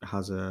has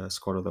a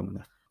squad of them, and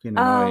they're fucking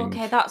annoying. Oh,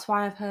 okay, that's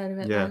why I've heard of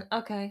it. Yeah. Then.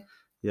 Okay.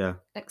 Yeah.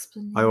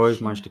 Explanation. I always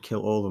manage to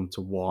kill all of them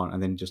to one,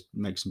 and then just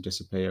makes them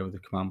disappear with the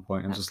command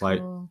point. I'm just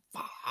cool.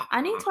 Like,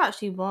 I need to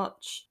actually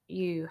watch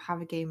you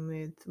have a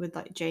game with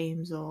like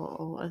James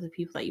or other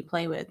people that you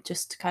play with,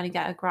 just to kind of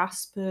get a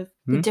grasp of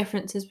the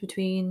differences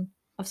between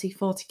obviously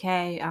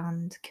 40k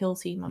and Kill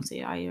Team.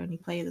 Obviously, I only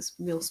play this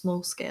real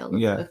small scale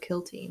of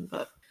Kill Team,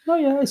 but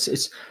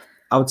it's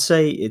I would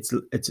say it's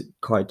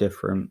quite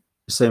different.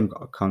 Same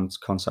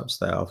concepts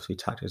there, obviously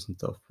tactics and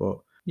stuff, but.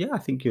 Yeah, I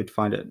think you'd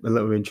find it a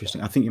little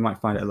interesting. I think you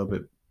might find it a little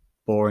bit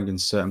boring in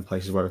certain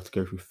places where we have to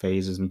go through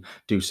phases and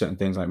do certain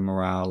things like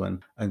morale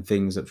and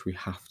things that we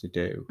have to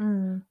do.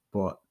 Mm.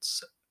 But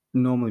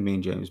normally me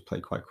and James play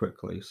quite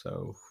quickly,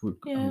 so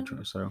yeah.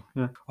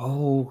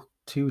 Oh,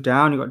 2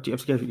 down. You have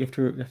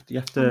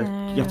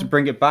to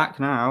bring it back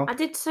now. I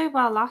did so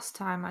well last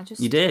time.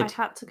 You did. I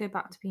had to go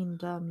back to being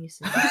dumb. You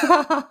see.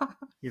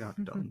 You're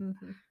not dumb.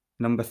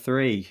 Number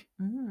 3.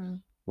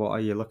 What are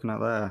you looking at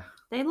there?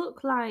 They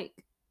look like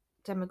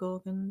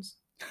Demogorgons.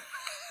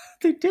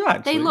 They do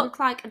actually. They look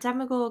like a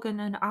Demogorgon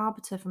and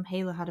Arbiter from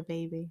Halo had a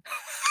baby.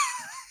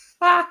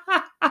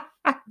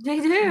 They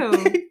do.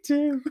 They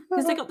do.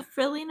 Because they got the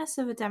frilliness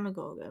of a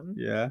Demogorgon.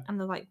 Yeah. And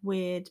the like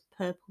weird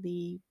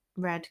purpley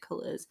red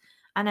colours.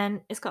 And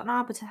then it's got an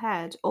Arbiter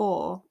head,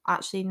 or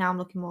actually now I'm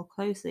looking more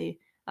closely,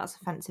 that's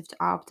offensive to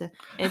Arbiter.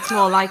 It's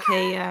more like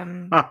a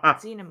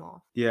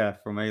xenomorph. Yeah,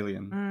 from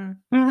Alien.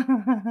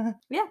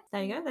 Yeah,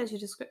 there you go. There's your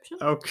description.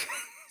 Okay.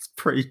 It's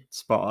pretty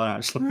spot on,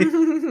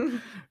 actually.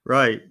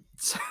 Right.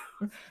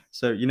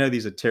 So you know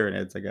these are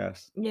Tyranids, I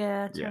guess.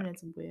 Yeah,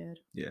 Tyranids are weird.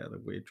 Yeah, they're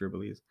weird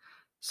dribblies.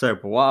 So,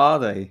 but what are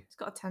they? It's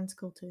got a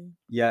tentacle too.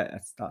 Yeah,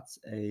 that's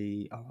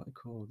a what are they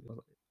called?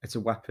 It's a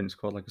weapon. It's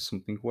called like a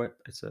something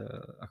whip. I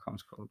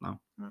can't recall it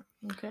now.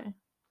 Okay.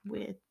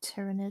 Weird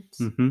Tyranids.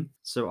 Mm-hmm.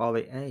 So are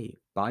they A,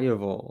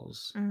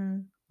 Biovores?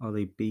 Are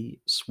they B,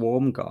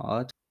 Swarm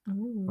Guard?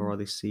 Or are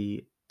they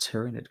C,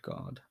 Tyranid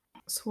Guard?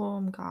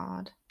 Swarm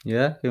Guard.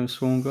 Yeah, give them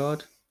Swarm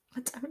Guard.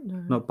 I don't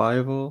know. Not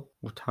Biovore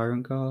or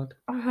Tyrant Guard?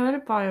 I've heard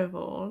of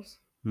Biovores.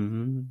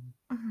 Can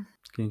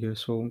you give a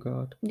Swarm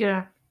Guard?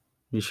 Yeah.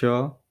 You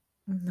sure?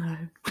 No.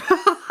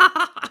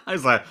 I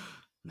was like,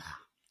 nah.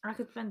 I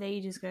could spend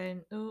ages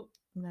going, oh,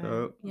 no.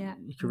 Oh, yeah.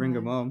 You can ring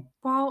a mum.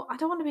 Well, I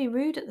don't want to be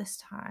rude at this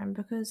time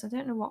because I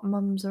don't know what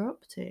mums are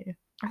up to.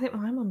 I think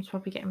my mum's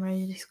probably getting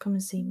ready to come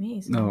and see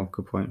me. So. Oh,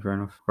 good point. Fair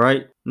enough.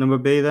 Right. Number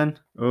B then.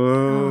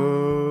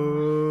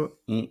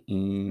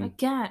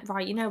 Again.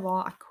 Right. You know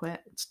what? I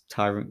quit. It's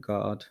Tyrant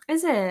Guard.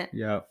 Is it?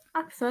 Yeah.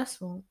 I prefer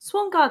Swarm.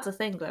 Swarm Guard's a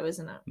thing though,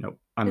 isn't it? Nope.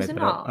 I made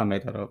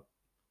that up.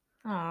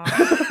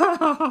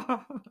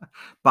 Oh.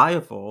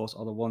 Biovores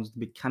are the ones with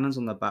the big cannons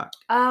on their back.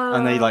 Oh,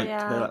 and they like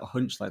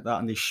hunch like that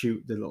and they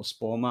shoot the little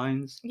spore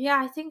mines.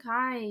 Yeah, I think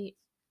I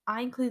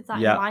include that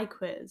in my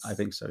quiz. I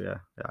think so, yeah.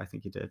 I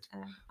think you did.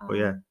 But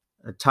yeah,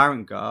 a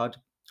Tyrant Guard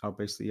are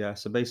basically,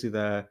 so basically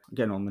they're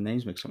getting all the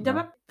names mixed up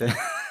now. The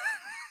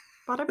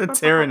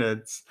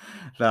Tyranids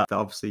that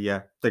obviously,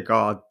 they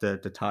guard the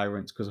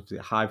tyrants, because obviously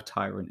the Hive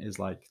Tyrant is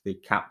like the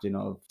captain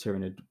of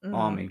Tyranid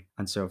army.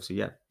 And so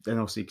obviously, then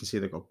also you can see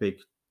they've got big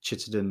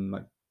Chittenden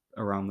like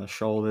around their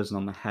shoulders and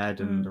on the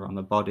head and around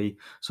the body,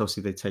 so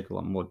obviously they take a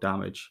lot more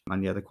damage,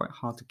 and they're quite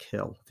hard to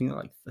kill. I think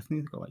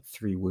they've got like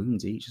 3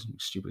 wounds each or something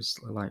stupid.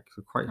 Like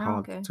they're quite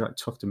hard. It's like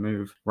tough to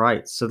move.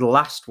 Right, so the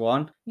last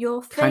one,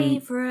 your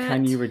favorite.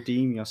 Can you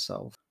redeem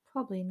yourself?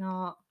 Probably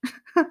not.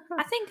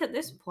 I think at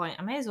this point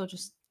I may as well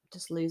just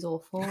lose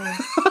all 4.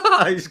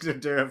 He's gonna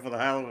do it for the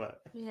hell of it.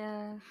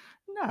 Yeah.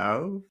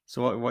 No.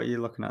 So what are you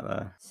looking at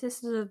there?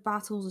 Sisters of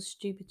Battles of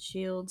Stupid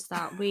Shields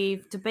that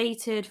we've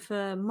debated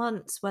for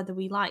months whether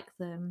we like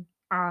them,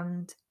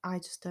 and I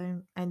just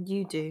don't, and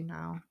you do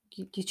now.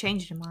 You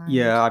changed your mind.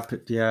 Yeah,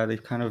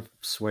 they've kind of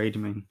swayed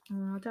me.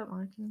 Oh, I don't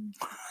like them.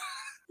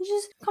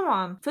 Just come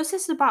on, for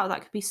Sisters of Battle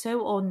that could be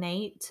so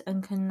ornate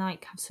and can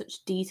like have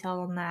such detail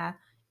on there.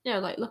 You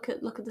know, like look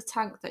at the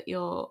tank that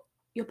you're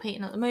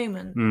painting at the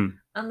moment,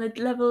 and the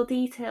level of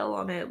detail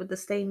on it with the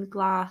stained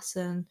glass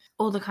and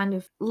all the kind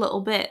of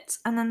little bits,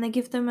 and then they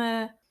give them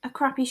a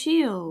crappy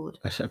shield,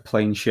 a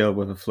plain shield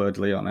with a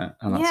fleur-de-lis on it,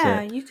 and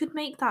that's it. You could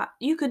make that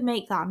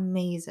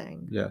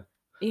amazing. Yeah,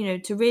 you know,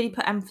 to really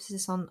put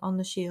emphasis on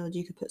the shield,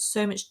 you could put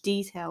so much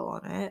detail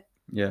on it.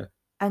 Yeah,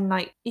 and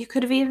like you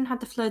could have even had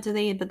the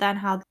fleur-de-lis, but then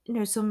had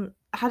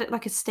had it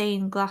like a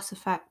stained glass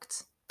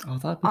effect. Oh,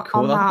 that'd be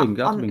cool.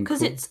 That'd be because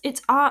cool.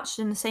 it's arched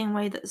in the same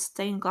way that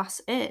stained glass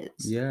is.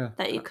 Yeah.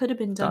 That it could have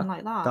been done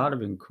like that. That'd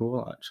have been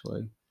cool,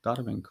 actually. That'd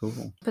have been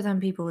cool. But then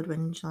people would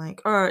whinge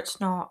like, "Oh,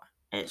 it's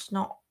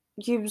not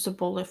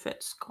usable if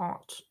it's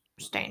got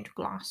stained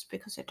glass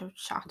because it'll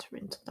shatter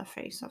into the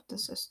face of the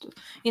sisters."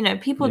 You know,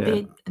 people would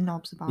be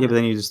knobs about it. Yeah, but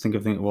then you just think,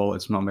 well,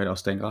 it's not made out of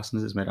stained glass,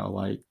 and it's made out of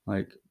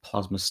like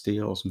plasma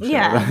steel or some shit.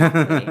 Yeah,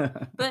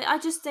 exactly. But I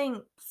just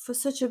think for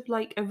such a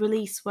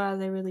release where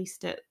they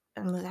released it,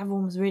 and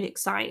everyone was really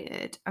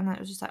excited, and it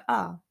was just like,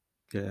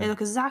 they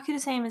look exactly the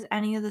same as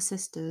any other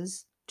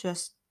sisters,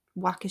 just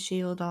whack a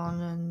shield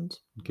on and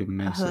give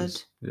them a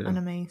hood and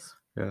a mace.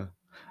 Yeah.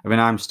 I mean,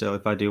 I'm still,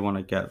 if I do want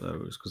to get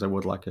those, because I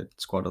would like a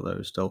squad of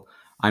those still,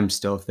 I'm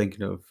still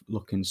thinking of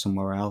looking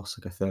somewhere else,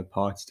 like a third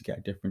party, to get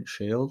a different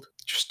shield,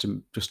 just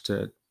to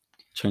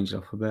change it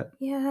up a bit.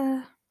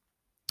 Yeah.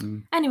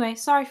 Anyway,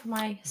 sorry for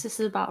my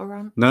Sisters of Battle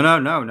rant. No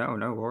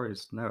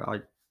worries. No,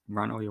 I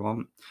rant all you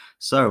want.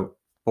 So,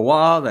 but what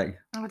are they?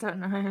 I don't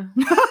know.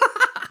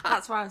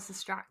 That's why I was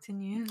distracting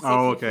you.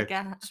 Okay.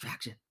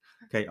 Distraction.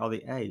 Okay, are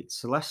they A,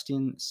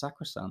 Celestian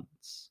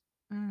Sacrosancts?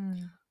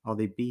 Are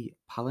they B,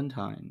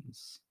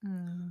 Palatines?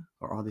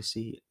 Or are they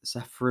C,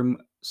 Zephyrim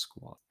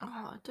Squad? Oh,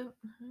 I don't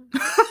know.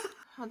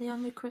 Are they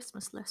on your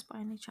Christmas list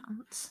by any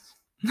chance?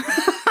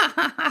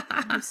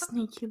 You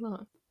sneaky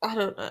look. I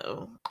don't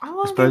know. I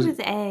want to go with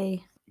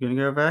A. You gonna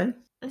go with A?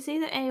 It's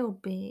either A or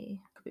B.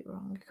 Could be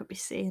wrong. It could be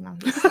C, and I'm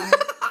just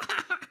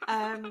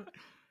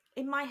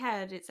in my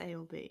head, it's A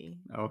or B.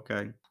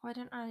 Okay. Why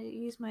don't I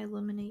use my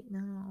eliminate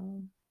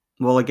now?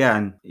 Well,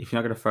 again, if you're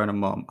not gonna phone a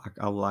mum,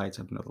 I'll lie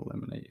to have another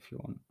eliminate if you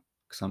want,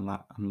 because I'm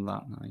that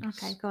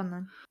nice. Okay, go on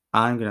then.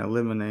 I'm gonna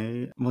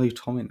eliminate. Well, you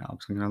told me now,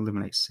 because I'm gonna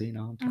eliminate C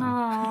now.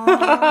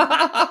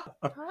 Aww,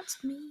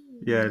 that's mean.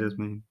 Yeah, it is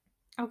mean.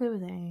 I'll go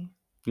with A.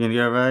 You gonna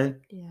go with A?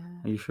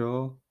 Yeah. Are you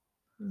sure?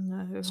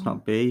 No. It's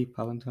not B,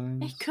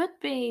 Palentine's? It could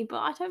be, but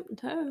I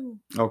don't know.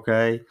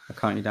 Okay, I'll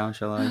count you down,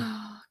 shall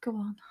I? Go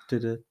on.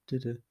 Ding.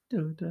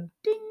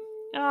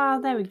 Oh,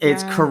 there we go.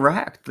 It's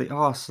correct. They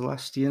are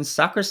Celestian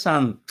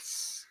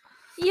Sacrosancts.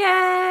 Yay!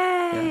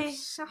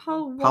 Yes. A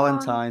whole one.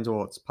 Palentine's,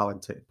 or it's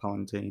Palantine.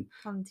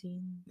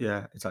 Palantine.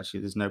 Yeah, it's actually,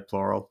 there's no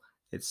plural.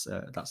 It's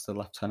that's the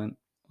lieutenant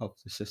of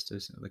the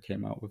sisters that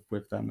came out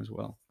with them as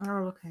well.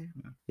 Oh, okay.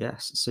 Yeah.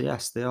 Yes, so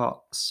yes, they are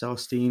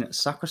Celestine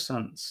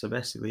Sacrosancts. So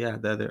basically, yeah,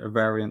 they're a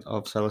variant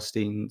of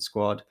Celestine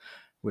Squad,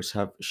 which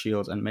have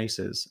shields and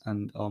maces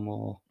and are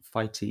more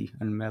fighty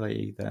and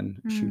melee than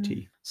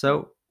shooty.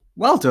 So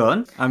well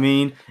done. I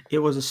mean, it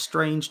was a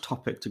strange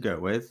topic to go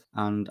with,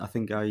 and I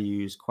think I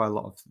used quite a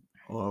lot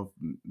of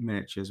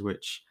miniatures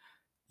which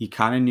you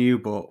kind of knew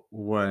but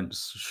weren't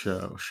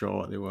sure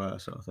what they were,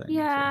 sort of thing.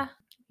 Yeah. So.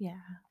 Yeah.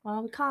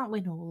 Well, we can't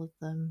win all of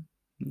them.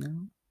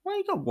 No. Well,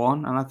 you got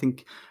one, and I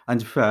think, and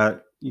to be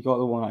fair, you got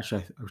the one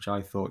actually, which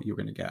I thought you were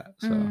going to get.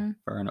 So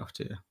fair enough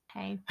to you.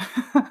 Okay.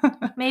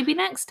 Maybe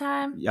next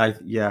time.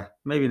 Yeah,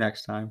 maybe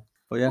next time.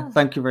 But yeah,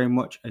 thank you very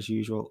much as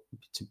usual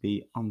to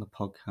be on the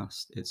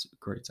podcast. It's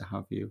great to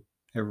have you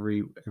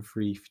every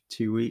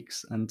 2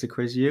 weeks and to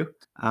quiz you.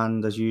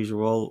 And as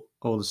usual,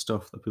 all the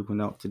stuff that people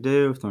know what to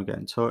do. If they want to get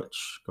in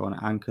touch, go on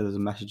Anchor. There's a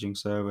messaging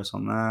service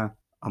on there.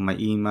 On my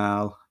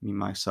email, me,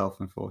 myself,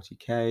 and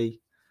 40k.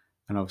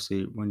 And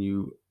obviously, when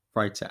you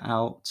write it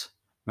out,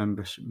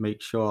 remember,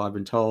 make sure, I've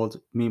been told,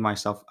 me,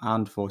 myself,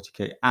 and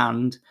 40k,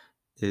 and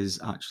is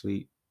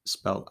actually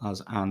spelled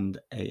as and,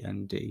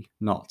 A-N-D,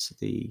 not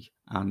the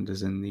and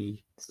as in the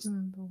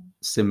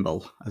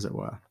symbol, as it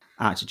were,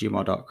 at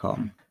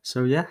gmail.com.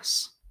 So,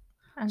 yes.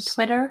 And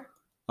Twitter?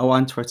 Oh,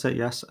 and Twitter,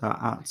 yes,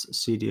 at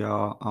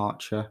CDR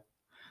Archer.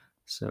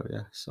 So,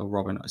 yeah, so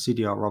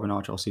CDR Robin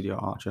Archer or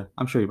CDR Archer.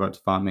 I'm sure you're about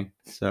to find me.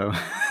 So,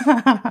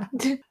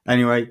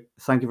 anyway,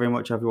 thank you very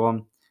much,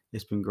 everyone.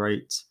 It's been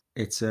great.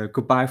 It's a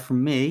goodbye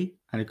from me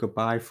and a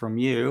goodbye from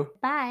you.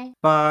 Bye.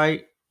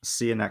 Bye.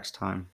 See you next time.